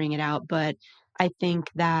and figuring it out. But I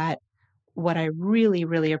think that what I really,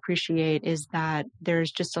 really appreciate is that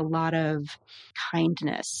there's just a lot of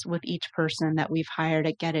kindness with each person that we've hired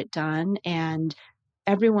at Get It Done. And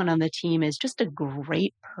everyone on the team is just a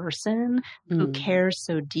great person who Mm, cares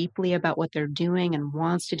so deeply about what they're doing and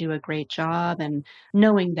wants to do a great job. And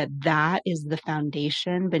knowing that that is the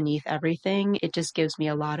foundation beneath everything, it just gives me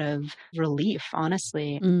a lot of relief,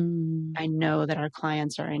 honestly. mm. I know that our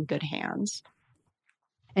clients are in good hands.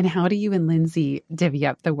 And how do you and Lindsay divvy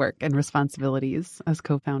up the work and responsibilities as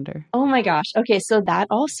co-founder? Oh my gosh. Okay. So that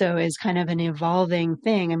also is kind of an evolving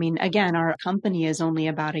thing. I mean, again, our company is only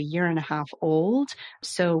about a year and a half old.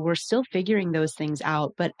 So we're still figuring those things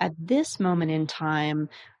out. But at this moment in time,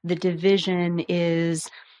 the division is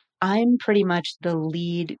I'm pretty much the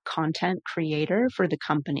lead content creator for the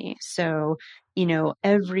company. So,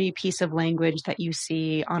 every piece of language that you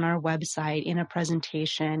see on our website, in a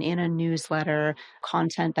presentation, in a newsletter,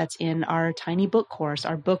 content that's in our tiny book course,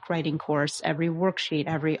 our book writing course, every worksheet,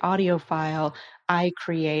 every audio file, I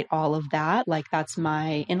create all of that. Like that's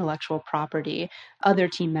my intellectual property. Other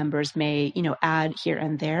team members may, add here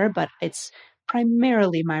and there, but it's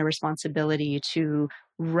primarily my responsibility to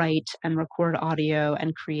write and record audio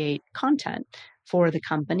and create content for the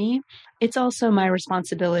company. It's also my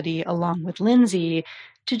responsibility, along with Lindsay,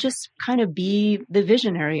 to just kind of be the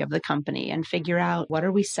visionary of the company and figure out what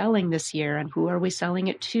are we selling this year and who are we selling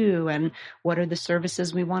it to and what are the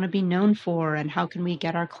services we want to be known for and how can we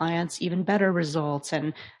get our clients even better results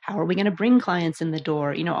and how are we going to bring clients in the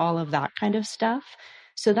door, all of that kind of stuff.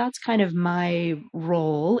 So that's kind of my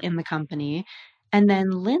role in the company. And then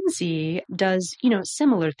Lindsay does,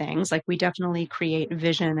 similar things. Like we definitely create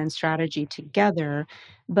vision and strategy together,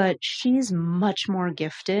 but she's much more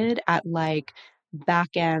gifted at like back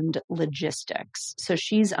end logistics. So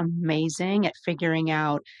she's amazing at figuring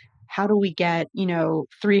out how do we get,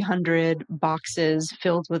 300 boxes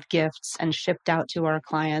filled with gifts and shipped out to our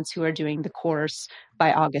clients who are doing the course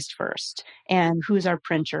by August 1st? And who's our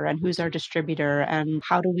printer and who's our distributor? And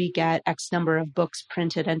how do we get X number of books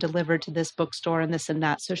printed and delivered to this bookstore and this and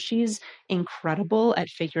that? So she's incredible at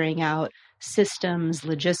figuring out systems,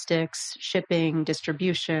 logistics, shipping,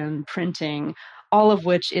 distribution, printing, all of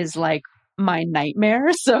which is like my nightmare.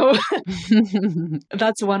 So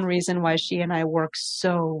that's one reason why she and I work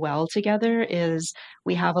so well together is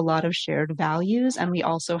we have a lot of shared values and we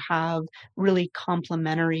also have really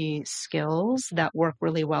complementary skills that work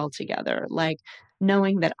really well together. Like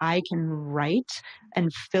knowing that I can write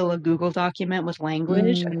and fill a Google document with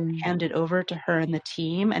language and Mm. hand it over to her and the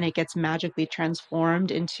team and it gets magically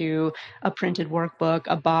transformed into a printed workbook,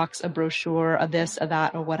 a box, a brochure, a this, a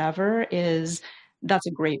that, or whatever that's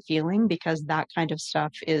a great feeling because that kind of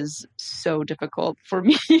stuff is so difficult for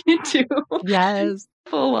me to Yes.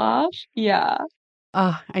 pull off. Yeah.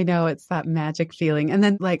 Oh, I know it's that magic feeling. And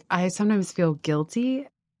then like I sometimes feel guilty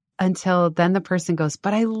until then the person goes,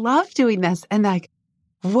 but I love doing this. And like,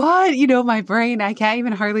 what? My brain, I can't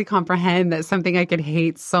even hardly comprehend that something I could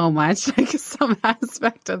hate so much, like some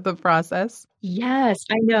aspect of the process. Yes,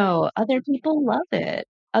 I know. Other people love it.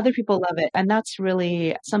 Other people love it. And that's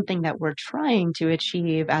really something that we're trying to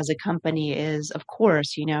achieve as a company is, of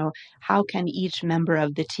course, how can each member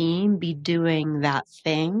of the team be doing that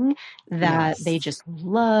thing that they Yes. just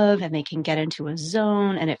love and they can get into a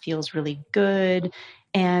zone and it feels really good.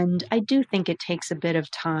 And I do think it takes a bit of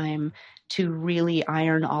time to really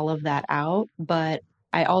iron all of that out. But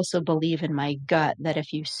I also believe in my gut that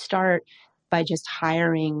if you start by just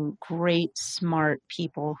hiring great, smart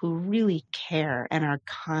people who really care and are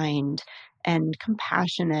kind and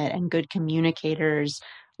compassionate and good communicators,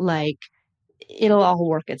 like it'll all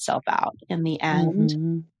work itself out in the end.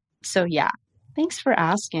 Hmm. So, yeah, thanks for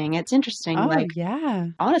asking. It's interesting. Oh, Like, yeah.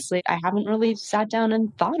 honestly, I haven't really sat down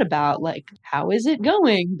and thought about, like, how is it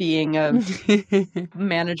going being a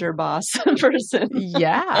manager boss person?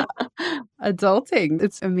 Yeah. Adulting.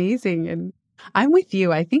 It's amazing. And I'm with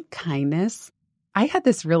you. I think kindness. I had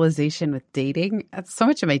this realization with dating. So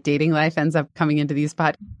much of my dating life ends up coming into these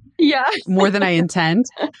spots Yeah. more than I intend.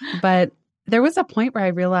 But there was a point where I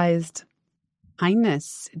realized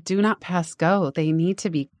kindness, do not pass go. They need to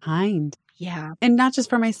be kind. Yeah. And not just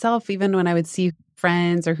for myself, even when I would see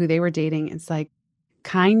friends or who they were dating, it's like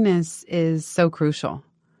kindness is so crucial.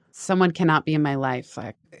 Someone cannot be in my life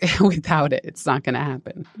like without it. It's not going to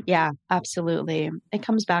happen. Yeah, absolutely. It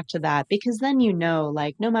comes back to that because then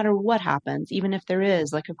like no matter what happens, even if there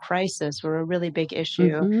is like a crisis or a really big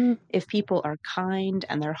issue, Hmm. if people are kind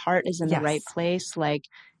and their heart is in the right Yes. place, like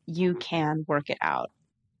you can work it out.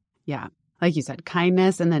 Yeah. Like you said,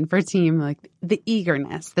 kindness. And then for team, like the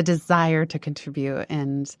eagerness, the desire to contribute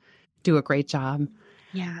and do a great job.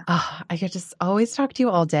 Yeah. I could just always talk to you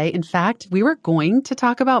all day. In fact, we were going to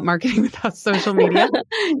talk about marketing without social media.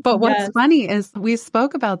 But what's Yes. funny is we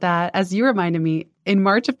spoke about that, as you reminded me, in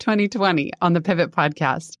March of 2020 on the Pivot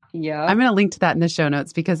podcast. Yep. I'm going to link to that in the show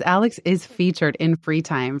notes because Alex is featured in Free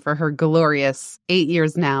Time for her glorious 8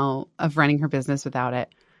 years now of running her business without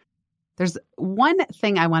it. There's one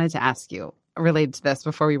thing I wanted to ask you related to this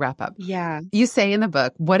before we wrap up. Yeah. You say in the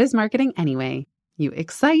book, what is marketing anyway? You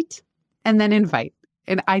excite and then invite.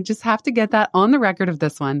 And I just have to get that on the record of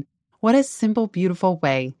this one. What a simple, beautiful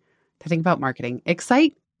way to think about marketing.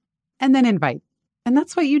 Excite and then invite. And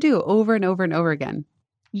that's what you do over and over and over again.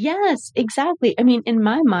 Yes, exactly. I mean, in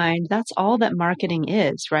my mind, that's all that marketing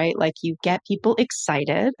is, right? Like you get people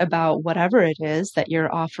excited about whatever it is that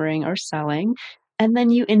you're offering or selling, and then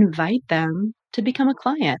you invite them to become a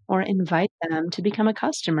client or invite them to become a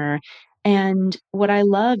customer. And what I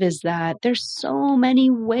love is that there's so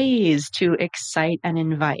many ways to excite and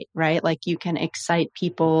invite, right? Like you can excite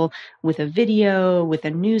people with a video, with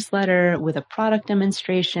a newsletter, with a product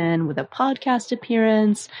demonstration, with a podcast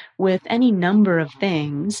appearance, with any number of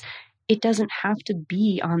things. It doesn't have to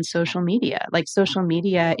be on social media. Like social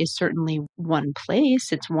media is certainly one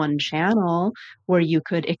place, it's one channel where you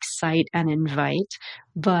could excite and invite,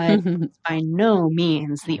 but by no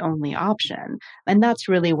means the only option. And that's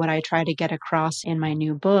really what I try to get across in my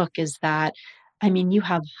new book is that, I mean, you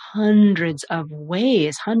have hundreds of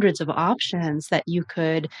ways, hundreds of options that you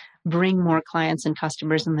could bring more clients and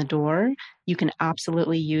customers in the door. You can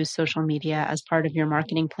absolutely use social media as part of your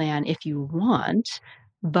marketing plan if you want,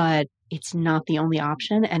 but it's not the only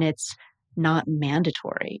option and it's not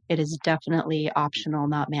mandatory. It is definitely optional,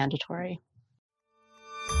 not mandatory.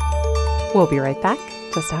 We'll be right back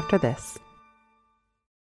just after this.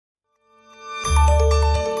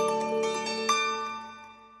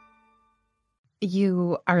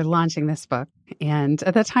 You are launching this book, and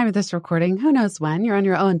at the time of this recording, who knows when, you're on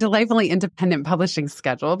your own delightfully independent publishing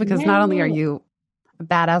schedule because not only are you a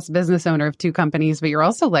badass business owner of 2 companies, but you're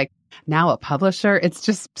also like now a publisher. It's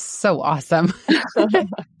just so awesome.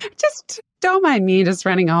 Just don't mind me just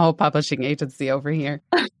running a whole publishing agency over here.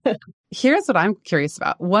 Here's what I'm curious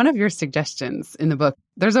about. One of your suggestions in the book,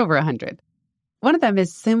 there's over 100. One of them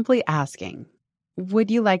is simply asking, would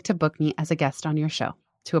you like to book me as a guest on your show?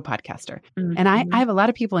 To a podcaster. Mm-hmm. And I have a lot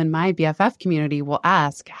of people in my BFF community will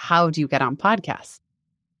ask, how do you get on podcasts?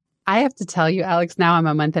 I have to tell you, Alex, now I'm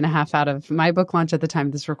a month and a half out of my book launch at the time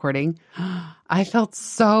of this recording. I felt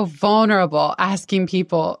so vulnerable asking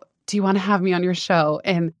people, do you want to have me on your show?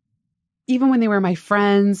 And even when they were my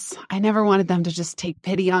friends, I never wanted them to just take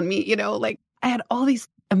pity on me. You know, like I had all these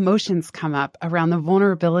emotions come up around the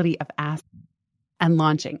vulnerability of asking and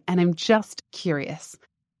launching. And I'm just curious,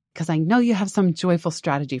 because I know you have some joyful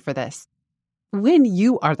strategy for this. When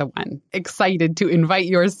you are the one excited to invite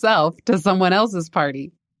yourself to someone else's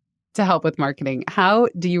party to help with marketing, how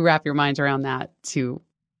do you wrap your mind around that to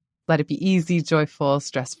let it be easy, joyful,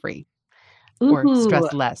 stress-free? Or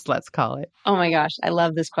stress less, let's call it. Oh my gosh, I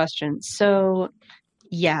love this question. So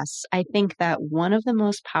yes, I think that one of the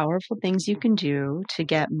most powerful things you can do to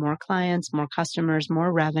get more clients, more customers,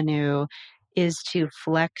 more revenue is to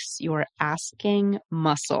flex your asking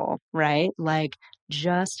muscle, right? Like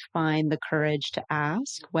just find the courage to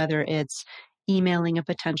ask, whether it's emailing a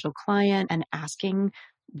potential client and asking,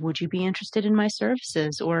 would you be interested in my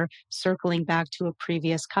services? Or circling back to a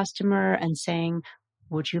previous customer and saying,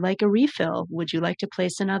 would you like a refill? Would you like to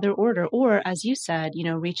place another order? Or as you said, you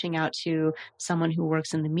know, reaching out to someone who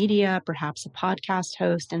works in the media, perhaps a podcast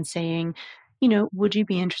host, and saying, you know, would you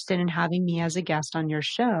be interested in having me as a guest on your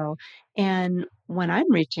show? And when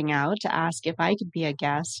I'm reaching out to ask if I could be a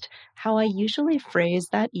guest, how I usually phrase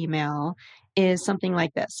that email is something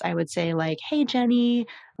like this. I would say like, hey, Jenny,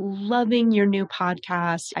 loving your new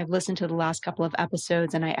podcast. I've listened to the last couple of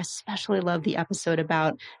episodes and I especially love the episode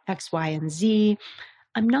about X, Y, and Z.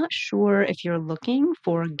 I'm not sure if you're looking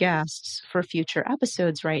for guests for future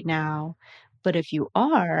episodes right now, but if you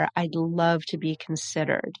are, I'd love to be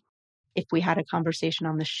considered. If we had a conversation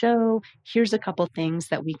on the show, here's a couple things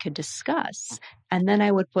that we could discuss. And then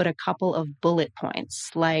I would put a couple of bullet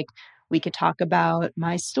points, like we could talk about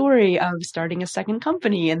my story of starting a second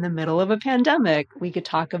company in the middle of a pandemic. We could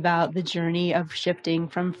talk about the journey of shifting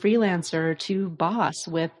from freelancer to boss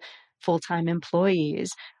with full-time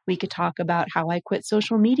employees. We could talk about how I quit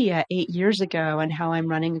social media 8 years ago and how I'm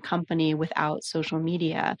running a company without social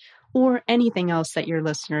media, or anything else that your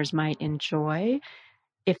listeners might enjoy.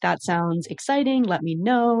 If that sounds exciting, let me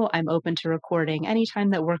know. I'm open to recording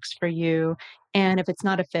anytime that works for you. And if it's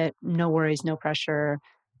not a fit, no worries, no pressure.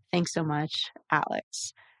 Thanks so much,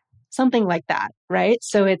 Alex. something like that, right?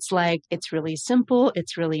 So it's like, it's really simple,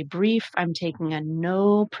 it's really brief. I'm taking a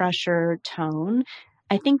no pressure tone.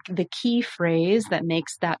 I think the key phrase that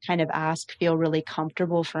makes that kind of ask feel really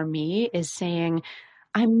comfortable for me is saying,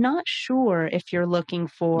 I'm not sure if you're looking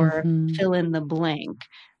for Hmm. fill in the blank,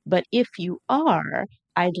 but if you are,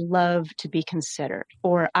 I'd love to be considered,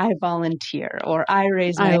 or I volunteer, or I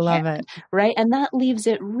raise I my love hand, it. right? And that leaves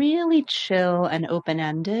it really chill and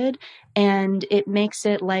open-ended, and it makes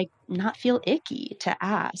it like not feel icky to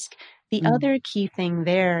ask. The Mm. other key thing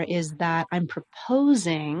there is that I'm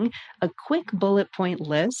proposing a quick bullet point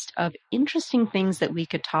list of interesting things that we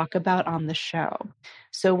could talk about on the show.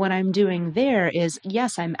 So what I'm doing there is,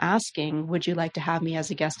 yes, I'm asking, would you like to have me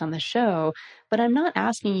as a guest on the show? But I'm not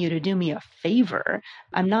asking you to do me a favor.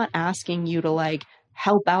 I'm not asking you to like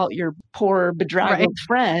help out your poor Right. bedraggled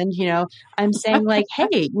friend. I'm saying like,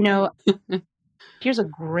 hey, here's a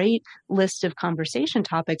great list of conversation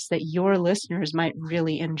topics that your listeners might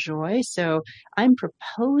really enjoy. So I'm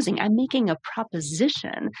making a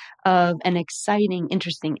proposition of an exciting,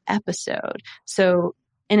 interesting episode. So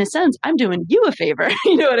in a sense, I'm doing you a favor.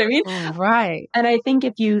 You know what I mean? Right. And I think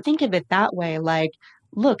if you think of it that way, like,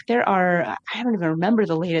 look, I don't even remember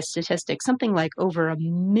the latest statistics, something like over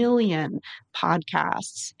 1 million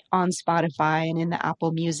podcasts on Spotify and in the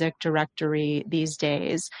Apple Music directory these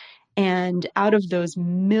days. And out of those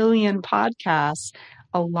million podcasts,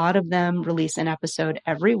 a lot of them release an episode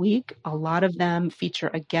every week. A lot of them feature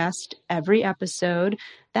a guest every episode.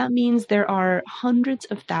 That means there are hundreds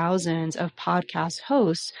of thousands of podcast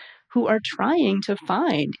hosts who are trying to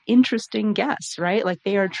find interesting guests, right? Like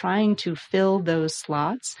they are trying to fill those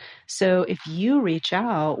slots. So if you reach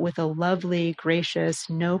out with a lovely, gracious,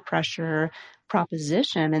 no pressure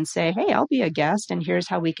proposition and say, hey, I'll be a guest and here's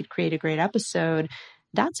how we could create a great episode,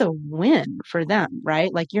 that's a win for them,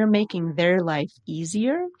 right? Like you're making their life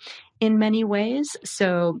easier in many ways.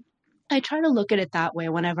 So I try to look at it that way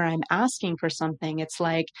whenever I'm asking for something. It's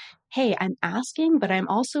like, hey, I'm asking, but I'm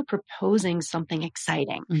also proposing something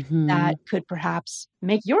exciting Hmm. that could perhaps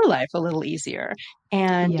make your life a little easier.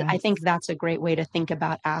 And I think Yes. that's a great way to think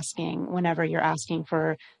about asking whenever you're asking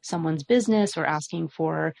for someone's business or asking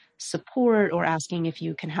for support or asking if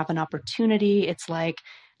you can have an opportunity. It's like,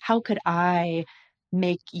 how could I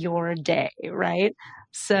make your day, right?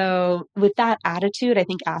 So with that attitude, I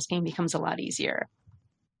think asking becomes a lot easier.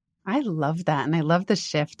 I love that. And I love the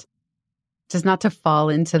shift, just not to fall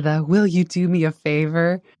into the will you do me a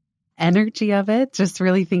favor energy of it, just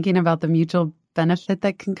really thinking about the mutual benefit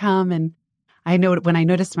that can come. And I know when I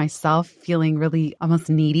noticed myself feeling really almost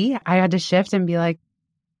needy, I had to shift and be like,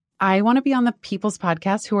 I want to be on the people's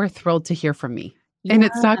podcast who are thrilled to hear from me. And Yeah.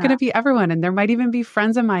 it's not going to be everyone. And there might even be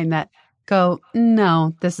friends of mine that go,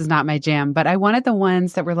 no, this is not my jam. But I wanted the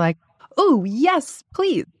ones that were like, oh, yes,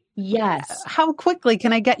 please. Yes. How quickly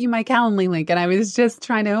can I get you my Calendly link? And I was just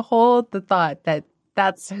trying to hold the thought that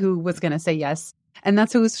that's who was going to say yes. And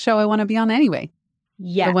that's whose show I want to be on anyway. The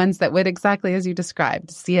Yes. ones that would, exactly as you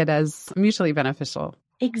described, see it as mutually beneficial.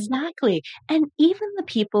 Exactly. And even the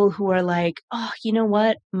people who are like, oh, you know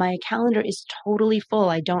what? My calendar is totally full.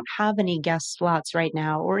 I don't have any guest slots right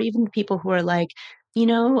now. Or even the people who are like,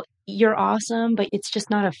 you're awesome, but it's just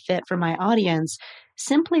not a fit for my audience.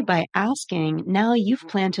 Simply by asking, now you've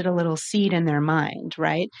planted a little seed in their mind,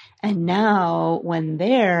 right? And now when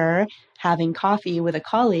they're having coffee with a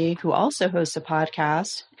colleague who also hosts a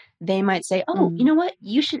podcast, they might say, oh, you Mm. know what?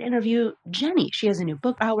 You should interview Jenny. She has a new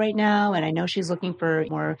book out right now, and I know she's looking for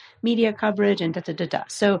more media coverage and da da da da.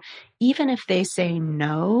 So even if they say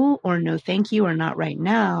no or no thank you or not right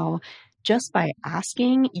now, just by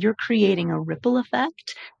asking, you're creating a ripple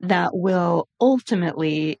effect that will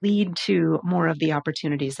ultimately lead to more of the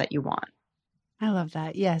opportunities that you want. I love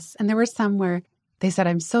that. Yes. And there were some where they said,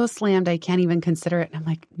 I'm so slammed, I can't even consider it. And I'm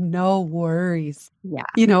like, no worries. Yeah.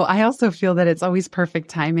 I also feel that it's always perfect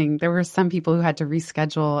timing. There were some people who had to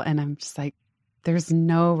reschedule, and I'm just like, there's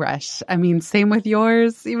no rush. I mean, same with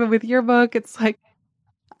yours, even with your book. It's like,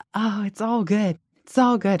 oh, it's all good. It's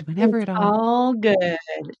all good whenever It's it all. all good.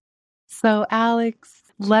 So, Alex,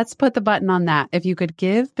 let's put the button on that. If you could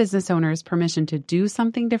give business owners permission to do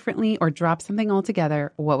something differently or drop something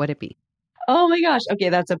altogether, what would it be? Oh my gosh. Okay,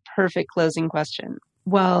 that's a perfect closing question.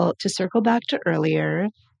 Well, to circle back to earlier,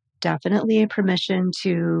 definitely a permission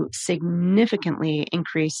to significantly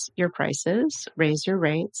increase your prices, raise your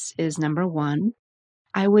rates is number one.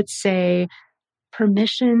 I would say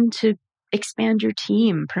permission to expand your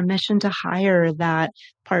team, permission to hire that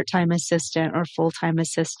part-time assistant or full-time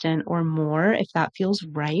assistant or more if that feels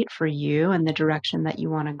right for you and the direction that you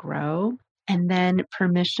want to grow. And then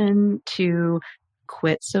permission to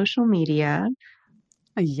quit social media,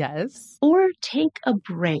 Yes. Or take a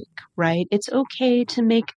break, right? It's okay to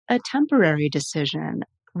make a temporary decision.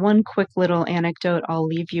 One quick little anecdote I'll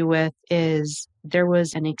leave you with is there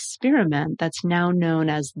was an experiment that's now known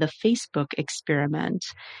as the Facebook experiment.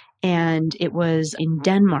 And it was in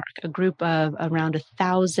Denmark, a group of around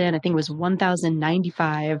 1,000, I think it was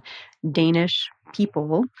 1,095 Danish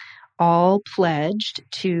people all pledged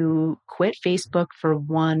to quit Facebook for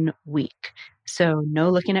 1 week. So no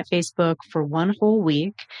looking at Facebook for one whole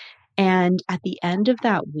week. And at the end of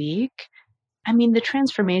that week, I mean, the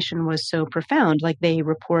transformation was so profound. Like they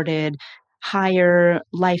reported higher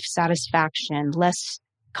life satisfaction, less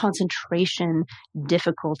concentration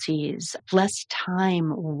difficulties, less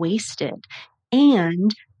time wasted,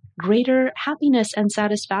 and greater happiness and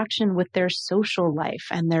satisfaction with their social life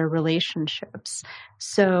and their relationships.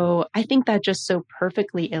 So I think that just so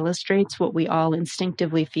perfectly illustrates what we all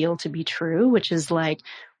instinctively feel to be true, which is like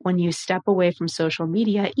when you step away from social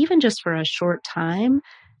media, even just for a short time,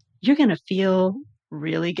 you're going to feel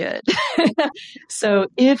really good. So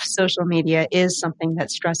if social media is something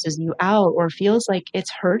that stresses you out or feels like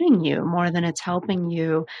it's hurting you more than it's helping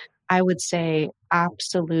you, I would say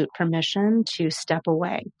absolute permission to step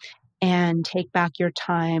away and take back your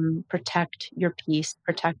time, protect your peace,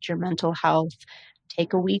 protect your mental health,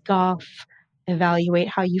 take a week off, evaluate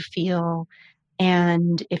how you feel.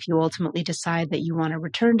 And if you ultimately decide that you want to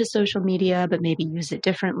return to social media, but maybe use it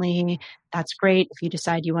differently, that's great. If you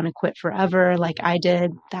decide you want to quit forever, like I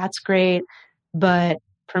did, that's great. But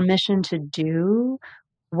permission to do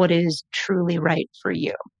what is truly right for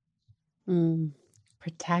you.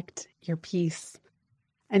 Protect your peace.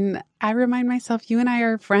 And I remind myself, you and I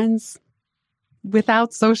are friends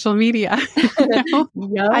without social media. You know?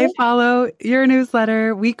 Yep. I follow your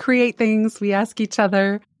newsletter. We create things. We ask each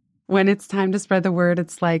other when it's time to spread the word.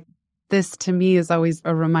 It's like this to me is always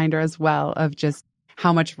a reminder as well of just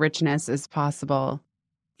how much richness is possible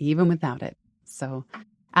even without it. So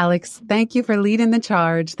Alex, thank you for leading the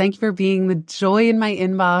charge. Thank you for being the joy in my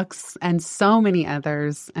inbox and so many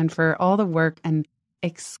others, and for all the work and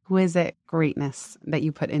exquisite greatness that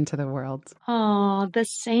you put into the world. Oh, the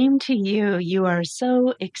same to you. You are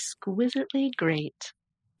so exquisitely great.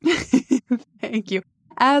 Thank you.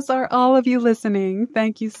 As are all of you listening.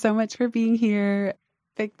 Thank you so much for being here.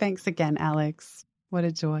 Big thanks again, Alex. What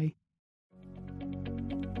a joy.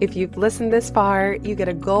 If you've listened this far, you get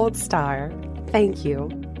a gold star. Thank you.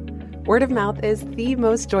 Word of mouth is the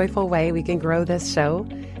most joyful way we can grow this show,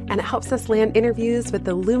 and it helps us land interviews with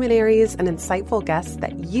the luminaries and insightful guests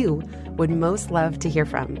that you would most love to hear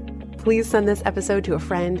from. Please send this episode to a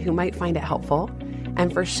friend who might find it helpful.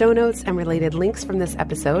 And for show notes and related links from this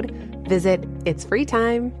episode, visit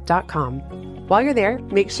itsfreetime.com. While you're there,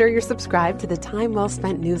 make sure you're subscribed to the Time Well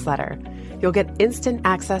Spent newsletter. You'll get instant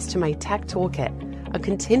access to my tech toolkit, a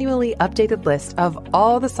continually updated list of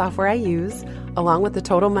all the software I use, along with the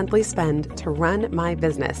total monthly spend to run my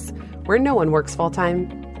business, where no one works full-time,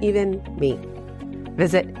 even me.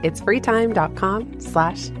 Visit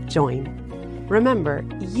itsfreetime.com/join. Remember,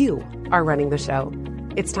 you are running the show.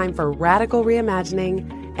 It's time for radical reimagining,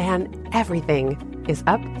 and everything is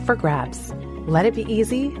up for grabs. Let it be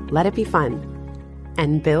easy, let it be fun,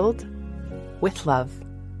 and build with love.